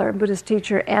scholar, and Buddhist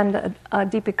teacher, and a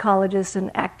deep ecologist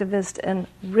and activist, and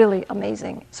really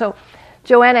amazing. So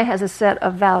Joanna has a set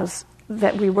of vows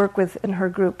that we work with in her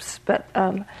groups. But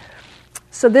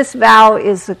so this vow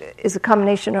is a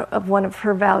combination of one of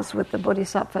her vows with the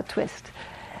bodhisattva twist.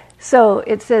 So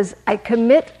it says, I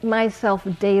commit myself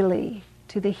daily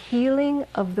to the healing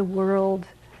of the world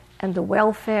and the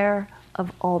welfare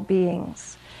of all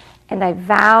beings. And I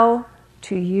vow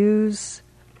to use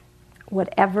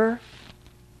whatever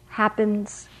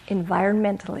happens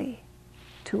environmentally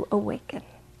to awaken.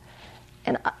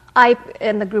 And I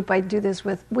and the group I do this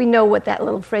with, we know what that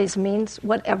little phrase means,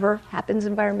 whatever happens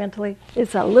environmentally.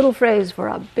 It's a little phrase for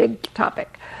a big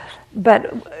topic.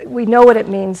 But we know what it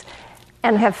means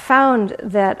and have found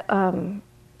that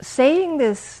saying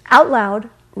this out loud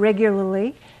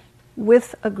regularly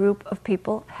with a group of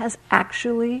people has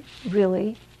actually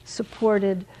really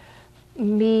supported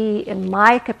me in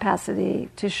my capacity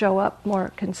to show up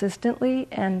more consistently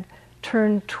and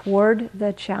turn toward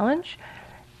the challenge.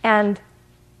 And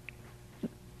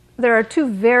there are two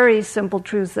very simple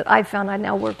truths that I found. I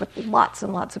now work with lots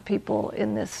and lots of people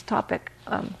in this topic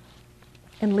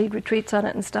and lead retreats on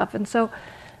it and stuff. And so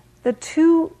the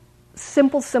two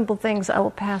simple things I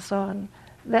will pass on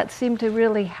that seem to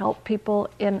really help people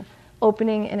in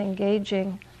opening and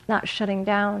engaging, not shutting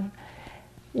down.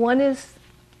 One is,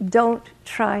 don't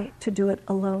try to do it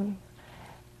alone.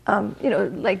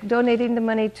 Like donating the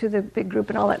money to the big group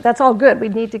and all that. That's all good. We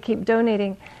need to keep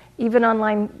donating. Even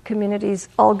online communities,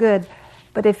 all good.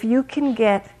 But if you can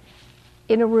get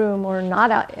in a room or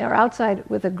not out, or outside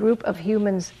with a group of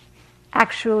humans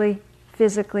actually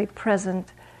physically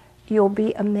present, you'll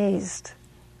be amazed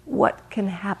what can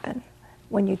happen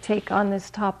when you take on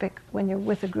this topic when you're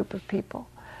with a group of people.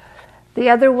 The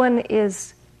other one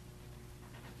is,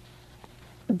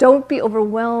 don't be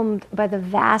overwhelmed by the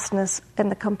vastness and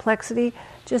the complexity.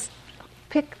 Just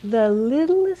pick the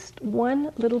littlest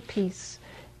one little piece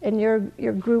in your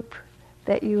group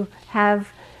that you have,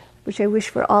 which I wish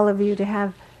for all of you to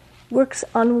have, works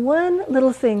on one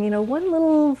little thing, one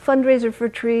little fundraiser for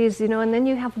trees, and then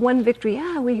you have one victory.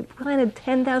 We planted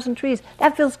 10,000 trees.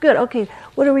 That feels good. Okay,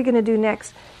 what are we going to do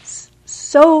next?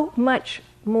 So much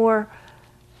more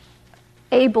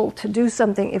able to do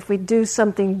something if we do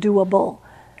something doable.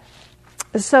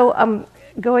 So I'm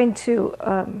going to,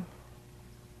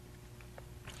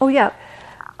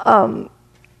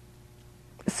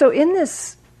 so in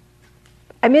this,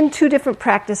 I'm in two different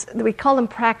practice, we call them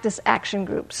practice action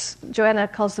groups. Joanna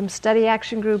calls them study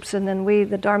action groups, and then we,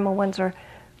 the Dharma ones, are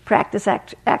practice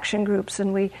action groups.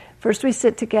 And we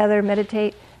sit together,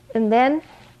 meditate, and then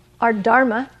our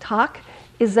Dharma talk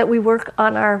is that we work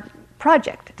on our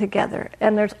project together.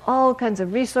 And there's all kinds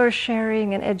of resource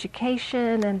sharing and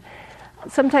education, and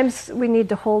sometimes we need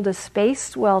to hold a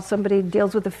space while somebody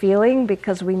deals with a feeling,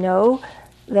 because we know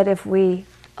that if we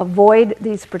avoid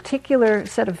these particular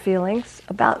set of feelings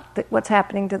about what's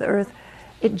happening to the earth,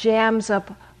 it jams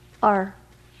up our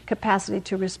capacity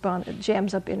to respond. It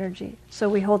jams up energy. So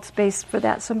we hold space for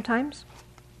that sometimes.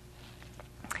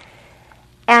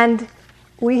 And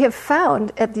we have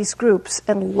found at these groups,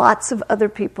 and lots of other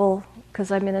people,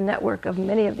 because I'm in a network of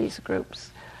many of these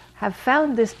groups, have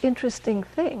found this interesting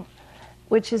thing,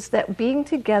 which is that being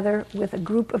together with a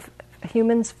group of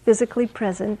humans physically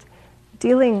present,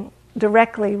 dealing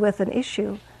directly with an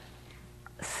issue,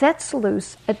 sets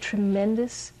loose a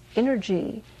tremendous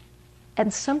energy.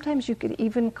 And sometimes you could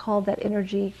even call that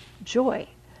energy joy.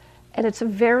 And it's a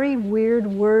very weird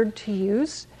word to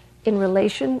use in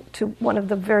relation to one of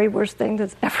the very worst things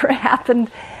that's ever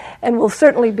happened, and will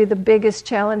certainly be the biggest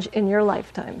challenge in your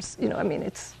lifetimes.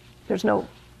 There's no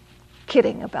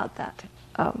kidding about that.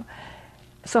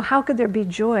 So how could there be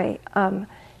joy?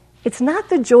 It's not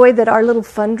the joy that our little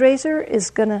fundraiser is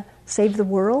going to save the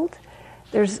world.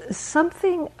 There's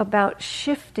something about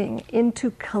shifting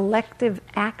into collective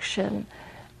action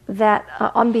that,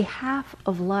 on behalf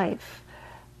of life,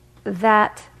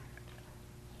 that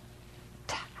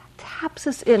taps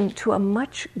us into a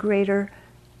much greater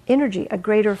energy, a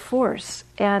greater force,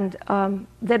 and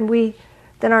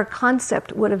than our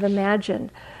concept would have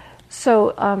imagined.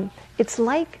 So it's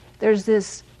like there's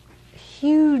this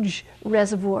huge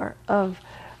reservoir of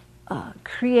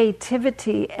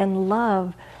creativity and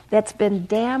love that's been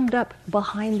dammed up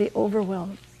behind the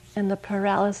overwhelm and the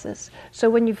paralysis. So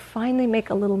when you finally make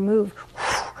a little move,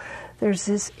 there's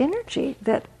this energy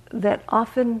that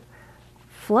often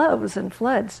flows and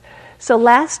floods. So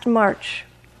last March,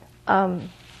 a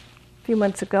few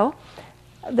months ago,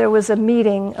 there was a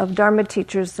meeting of Dharma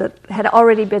teachers that had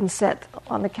already been set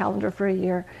on the calendar for a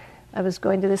year. I was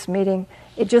going to this meeting.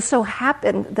 It just so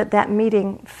happened that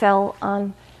meeting fell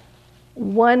on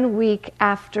 1 week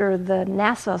after the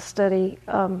NASA study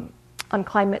on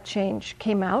climate change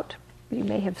came out. You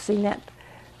may have seen that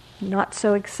not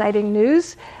so exciting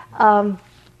news. And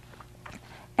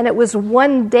it was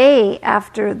 1 day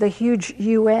after the huge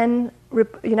UN,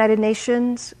 United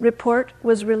Nations report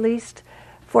was released,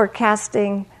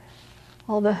 forecasting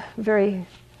all the very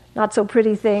not so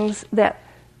pretty things that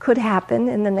could happen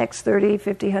in the next 30,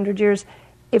 50, 100 years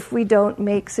if we don't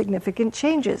make significant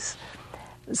changes.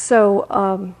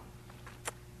 So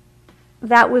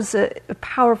that was a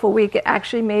powerful week. It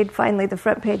actually made finally the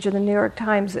front page of the New York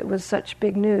Times. It was such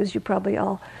big news. You probably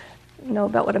all know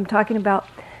about what I'm talking about.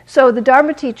 So the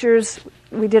Dharma teachers,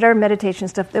 we did our meditation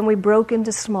stuff. Then we broke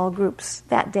into small groups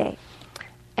that day.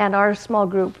 And our small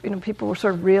group, people were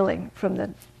sort of reeling from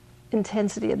the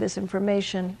intensity of this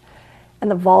information and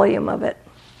the volume of it.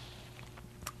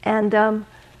 And in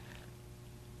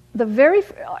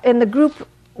the group,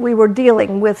 we were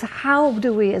dealing with how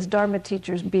do we as Dharma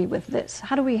teachers be with this?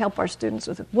 How do we help our students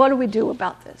with it? What do we do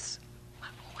about this?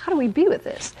 How do we be with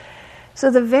this?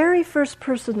 So the very first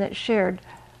person that shared,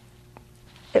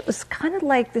 it was kind of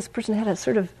like this person had a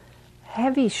sort of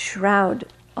heavy shroud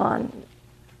on,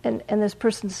 and this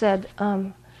person said,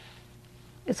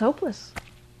 it's hopeless.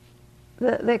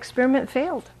 The experiment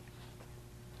failed.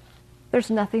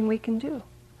 There's nothing we can do.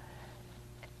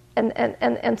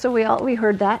 And so we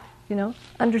heard that,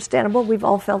 understandable. We've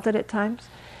all felt it at times.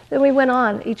 Then we went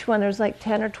on. Each one, there's like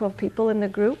 10 or 12 people in the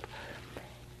group.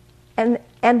 And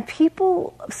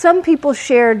some people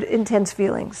shared intense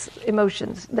feelings,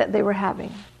 emotions that they were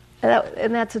having.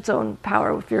 And that's its own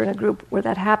power if you're in a group where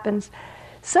that happens.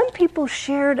 Some people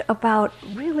shared about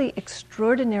really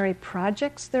extraordinary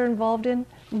projects they're involved in,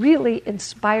 really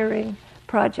inspiring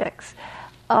projects.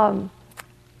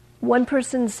 One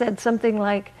person said something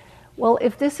like, well,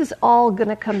 if this is all going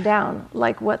to come down,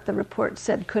 like what the report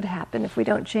said could happen if we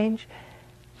don't change,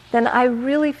 then I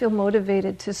really feel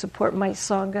motivated to support my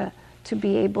Sangha to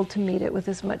be able to meet it with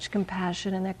as much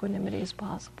compassion and equanimity as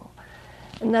possible.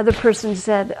 Another person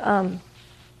said,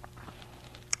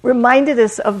 reminded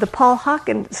us of the Paul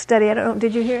Hawken study. I don't know,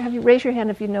 did you hear? Have you raised your hand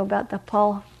if you know about the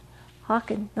Paul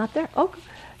Hawken? Not there? Oh,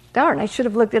 darn, I should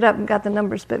have looked it up and got the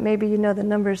numbers, but maybe you know the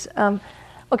numbers.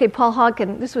 Okay, Paul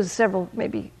Hawken, this was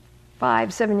maybe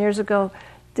 5-7 years ago,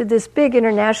 did this big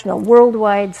international,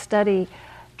 worldwide study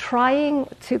trying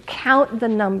to count the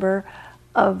number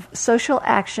of social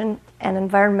action and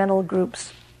environmental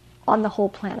groups on the whole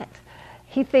planet.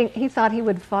 He thought he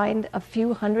would find a few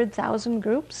 100,000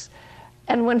 groups,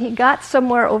 and when he got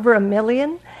somewhere over 1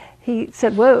 million, he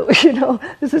said, whoa,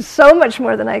 this is so much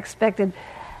more than I expected.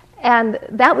 And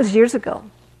that was years ago,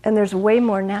 and there's way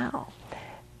more now.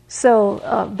 So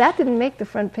that didn't make the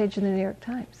front page of the New York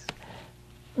Times.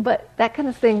 But that kind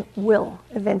of thing will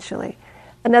eventually.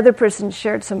 Another person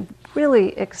shared some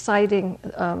really exciting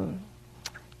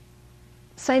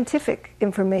scientific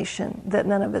information that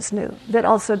none of us knew, that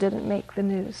also didn't make the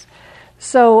news.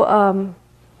 So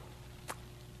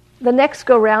the next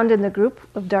go-round in the group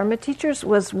of Dharma teachers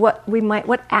was what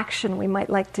action we might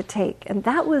like to take. And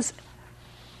that was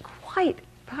quite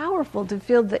powerful to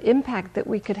feel the impact that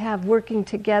we could have working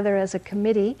together as a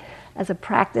committee, as a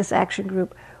practice action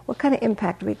group, what kind of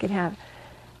impact we could have.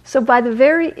 So by the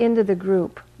very end of the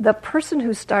group, the person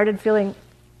who started feeling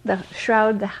the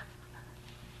shroud, the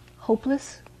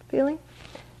hopeless feeling,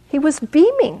 he was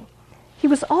beaming. He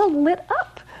was all lit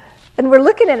up. And we're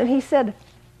looking at it and he said,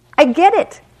 I get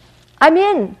it. I'm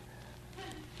in.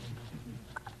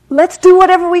 Let's do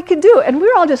whatever we can do. And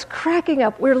we're all just cracking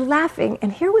up. We're laughing.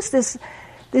 And here was this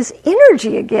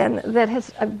energy again that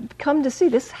I've come to see.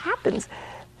 This happens.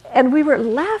 And we were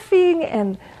laughing,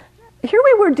 and here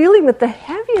we were dealing with the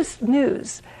heaviest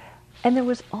news. And there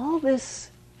was all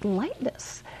this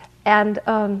lightness.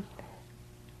 And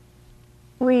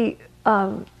we,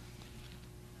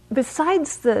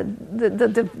 besides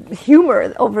the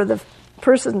humor over the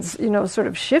person's, sort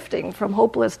of shifting from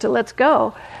hopeless to let's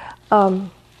go,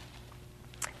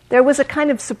 there was a kind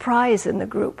of surprise in the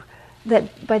group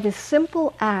that by the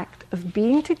simple act of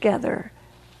being together,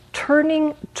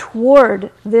 turning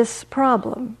toward this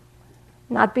problem,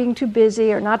 not being too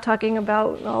busy or not talking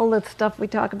about all the stuff we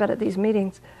talk about at these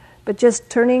meetings, but just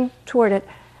turning toward it,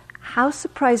 how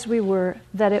surprised we were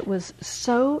that it was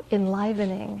so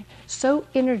enlivening, so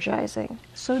energizing,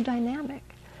 so dynamic.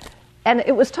 And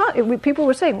it was people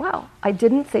were saying, wow, I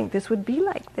didn't think this would be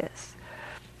like this.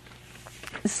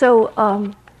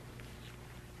 So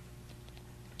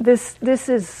this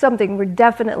is something we're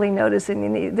definitely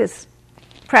noticing. This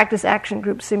practice action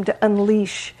group seemed to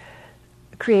unleash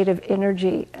creative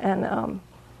energy. And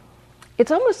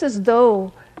it's almost as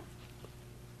though,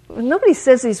 nobody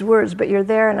says these words, but you're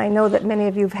there, and I know that many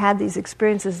of you have had these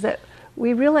experiences, that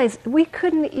we realized we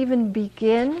couldn't even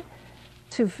begin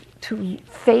to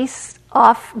face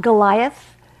off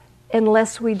Goliath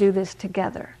unless we do this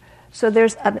together. So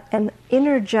there's an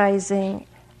energizing,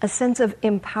 a sense of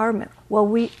empowerment. Well,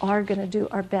 we are going to do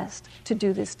our best to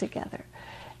do this together.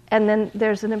 And then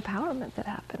there's an empowerment that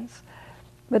happens.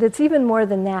 But it's even more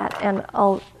than that. And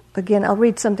I'll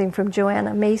read something from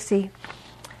Joanna Macy.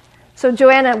 So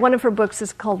Joanna, one of her books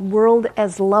is called World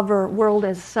as Lover, World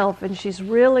as Self, and she's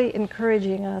really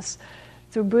encouraging us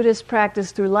through Buddhist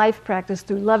practice, through life practice,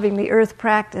 through loving the earth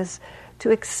practice,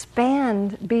 to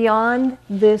expand beyond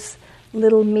this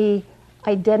little me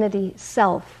identity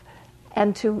self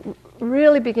and to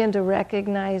really begin to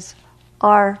recognize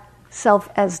our self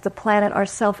as the planet, our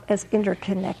self as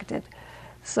interconnected.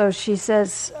 So she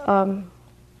says,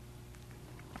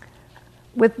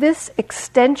 with this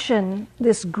extension,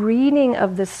 this greening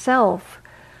of the self,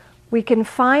 we can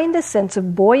find a sense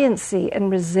of buoyancy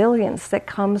and resilience that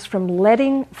comes from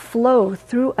letting flow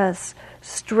through us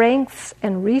strengths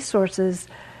and resources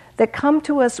that come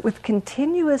to us with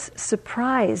continuous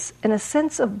surprise and a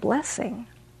sense of blessing.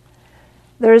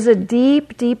 There is a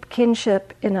deep, deep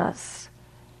kinship in us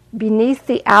beneath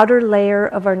the outer layer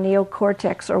of our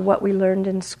neocortex, or what we learned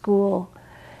in school.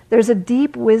 There's a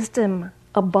deep wisdom,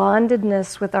 a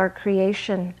bondedness with our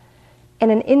creation,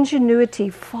 and an ingenuity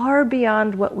far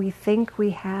beyond what we think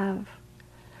we have.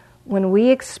 When we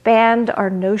expand our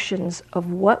notions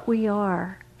of what we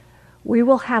are, we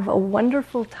will have a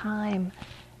wonderful time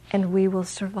and we will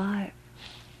survive.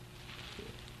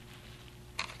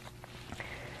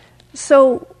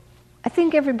 So I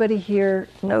think everybody here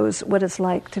knows what it's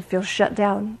like to feel shut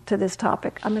down to this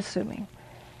topic, I'm assuming.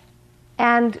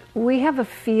 And we have a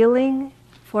feeling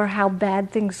for how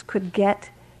bad things could get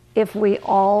if we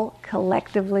all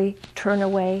collectively turn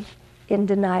away in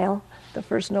denial. The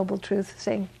first noble truth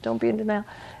saying, don't be in denial.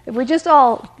 If we just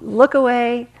all look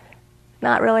away,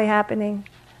 not really happening,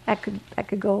 that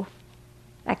could go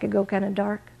kind of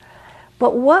dark.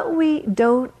 But what we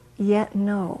don't yet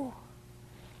know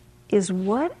is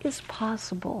what is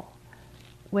possible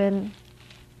when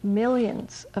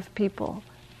millions of people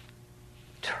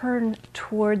turn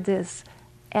toward this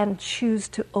and choose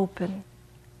to open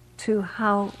to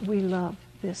how we love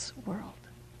this world.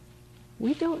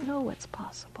 We don't know what's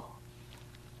possible.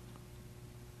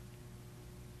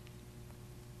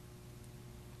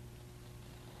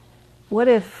 What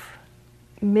if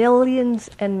millions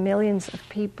and millions of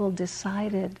people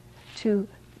decided to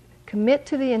commit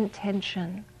to the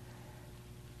intention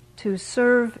to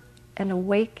serve and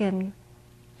awaken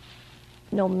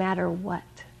no matter what?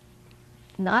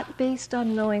 Not based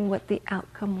on knowing what the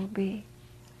outcome will be,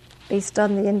 based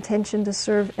on the intention to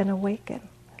serve and awaken.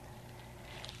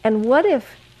 And what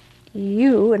if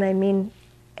you, and I mean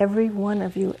every one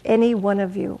of you, any one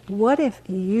of you, what if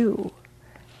you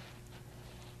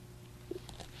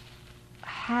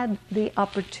had the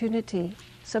opportunity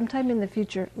sometime in the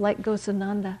future, like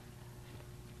Gosananda,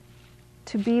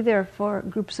 to be there for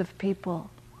groups of people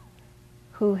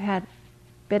who had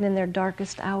been in their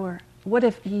darkest hour? What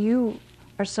if you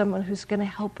are someone who's going to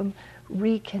help them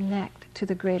reconnect to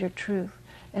the greater truth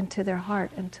and to their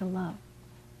heart and to love?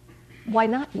 Why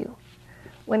not you?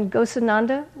 When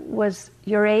Gosananda was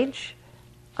your age,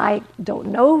 I don't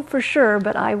know for sure,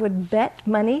 but I would bet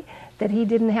money that he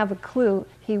didn't have a clue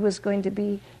he was going to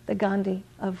be the Gandhi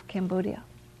of Cambodia.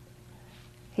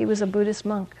 He was a Buddhist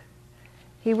monk.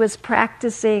 He was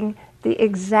practicing the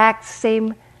exact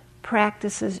same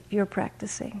practices you're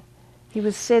practicing. He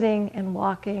was sitting and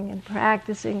walking and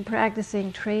practicing,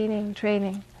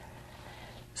 training.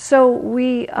 So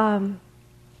we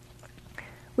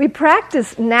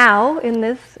practice now in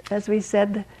this, as we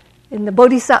said, in the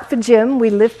Bodhisattva gym. We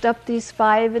lift up these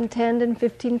 5 and 10 and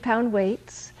 15 pound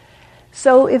weights.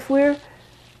 So if we're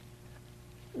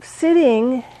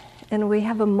sitting and we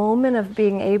have a moment of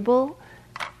being able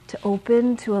to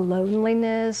open to a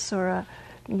loneliness or a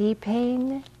knee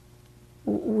pain,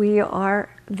 that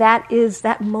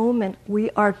moment,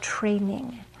 we are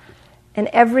training. And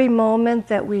every moment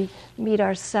that we meet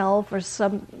ourselves or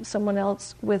someone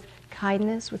else with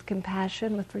kindness, with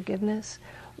compassion, with forgiveness,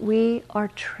 we are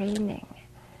training.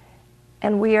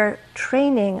 And we are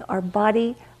training our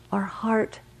body, our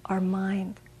heart, our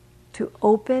mind to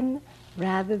open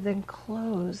rather than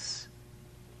close,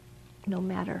 no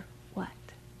matter what.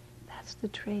 That's the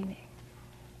training.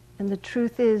 And the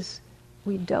truth is,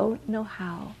 we don't know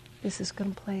how this is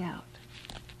going to play out.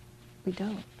 We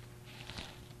don't.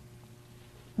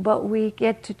 But we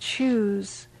get to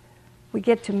choose, we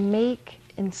get to make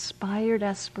inspired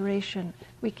aspiration.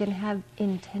 We can have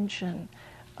intention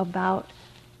about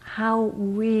how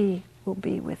we will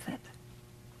be with it.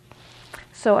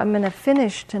 So I'm going to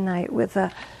finish tonight with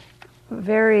a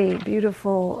very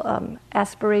beautiful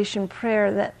aspiration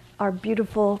prayer that our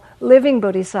beautiful living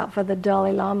Bodhisattva, the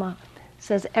Dalai Lama,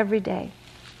 says every day.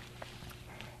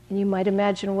 And you might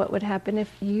imagine what would happen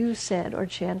if you said or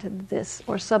chanted this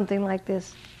or something like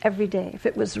this every day, if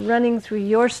it was running through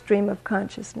your stream of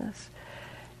consciousness.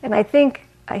 And I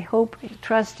hope,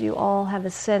 trust you all have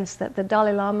a sense that the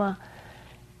Dalai Lama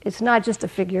is not just a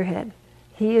figurehead.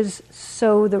 He is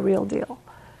so the real deal.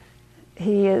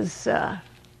 He is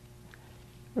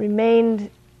remained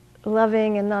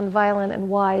loving and nonviolent and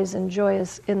wise and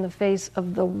joyous in the face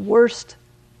of the worst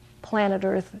planet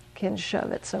Earth can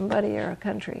shove at somebody or a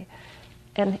country.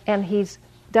 And he's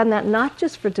done that not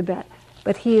just for Tibet,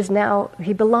 but he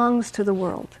belongs to the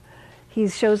world. He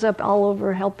shows up all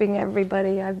over helping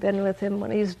everybody. I've been with him when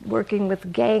he's working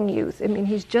with gang youth. I mean,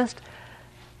 he's just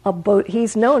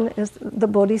he's known as the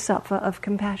Bodhisattva of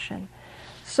compassion.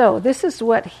 So this is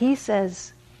what he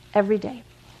says every day.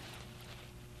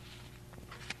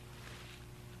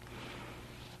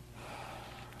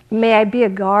 May I be a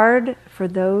guard for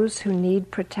those who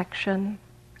need protection.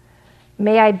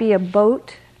 May I be a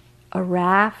boat, a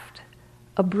raft,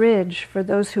 a bridge for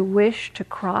those who wish to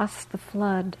cross the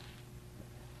flood.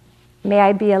 May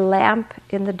I be a lamp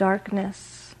in the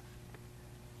darkness,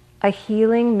 a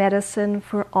healing medicine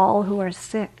for all who are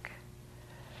sick.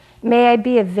 May I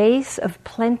be a vase of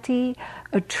plenty,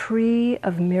 a tree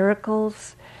of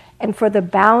miracles, and for the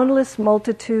boundless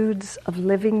multitudes of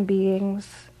living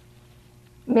beings.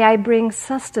 May I bring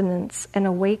sustenance and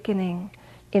awakening,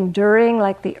 enduring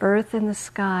like the earth and the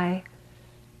sky,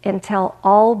 until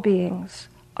all beings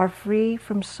are free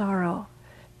from sorrow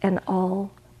and all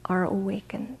are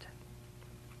awakened.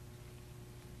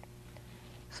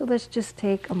 So let's just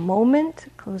take a moment,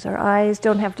 close our eyes,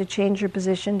 don't have to change your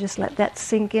position, just let that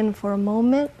sink in for a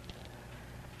moment.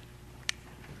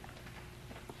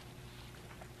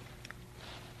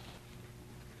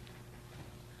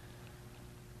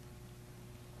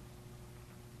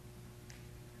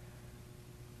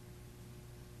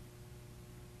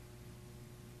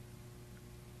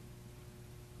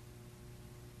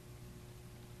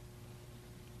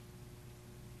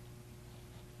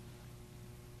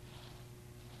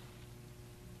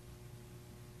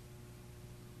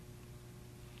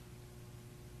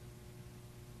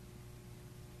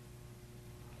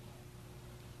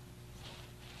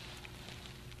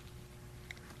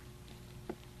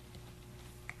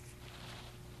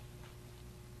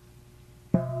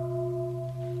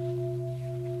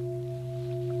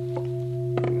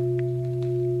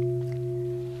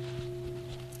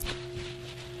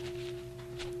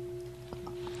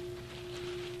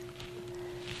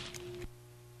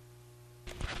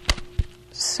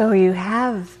 So you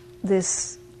have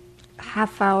this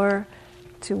half hour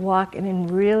to walk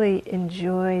and really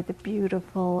enjoy the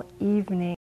beautiful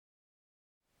evening.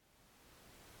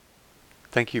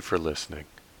 Thank you for listening.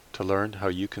 To learn how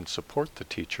you can support the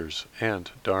teachers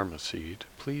and Dharma Seed,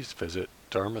 please visit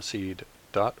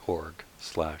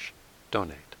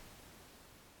dharmaseed.org/donate.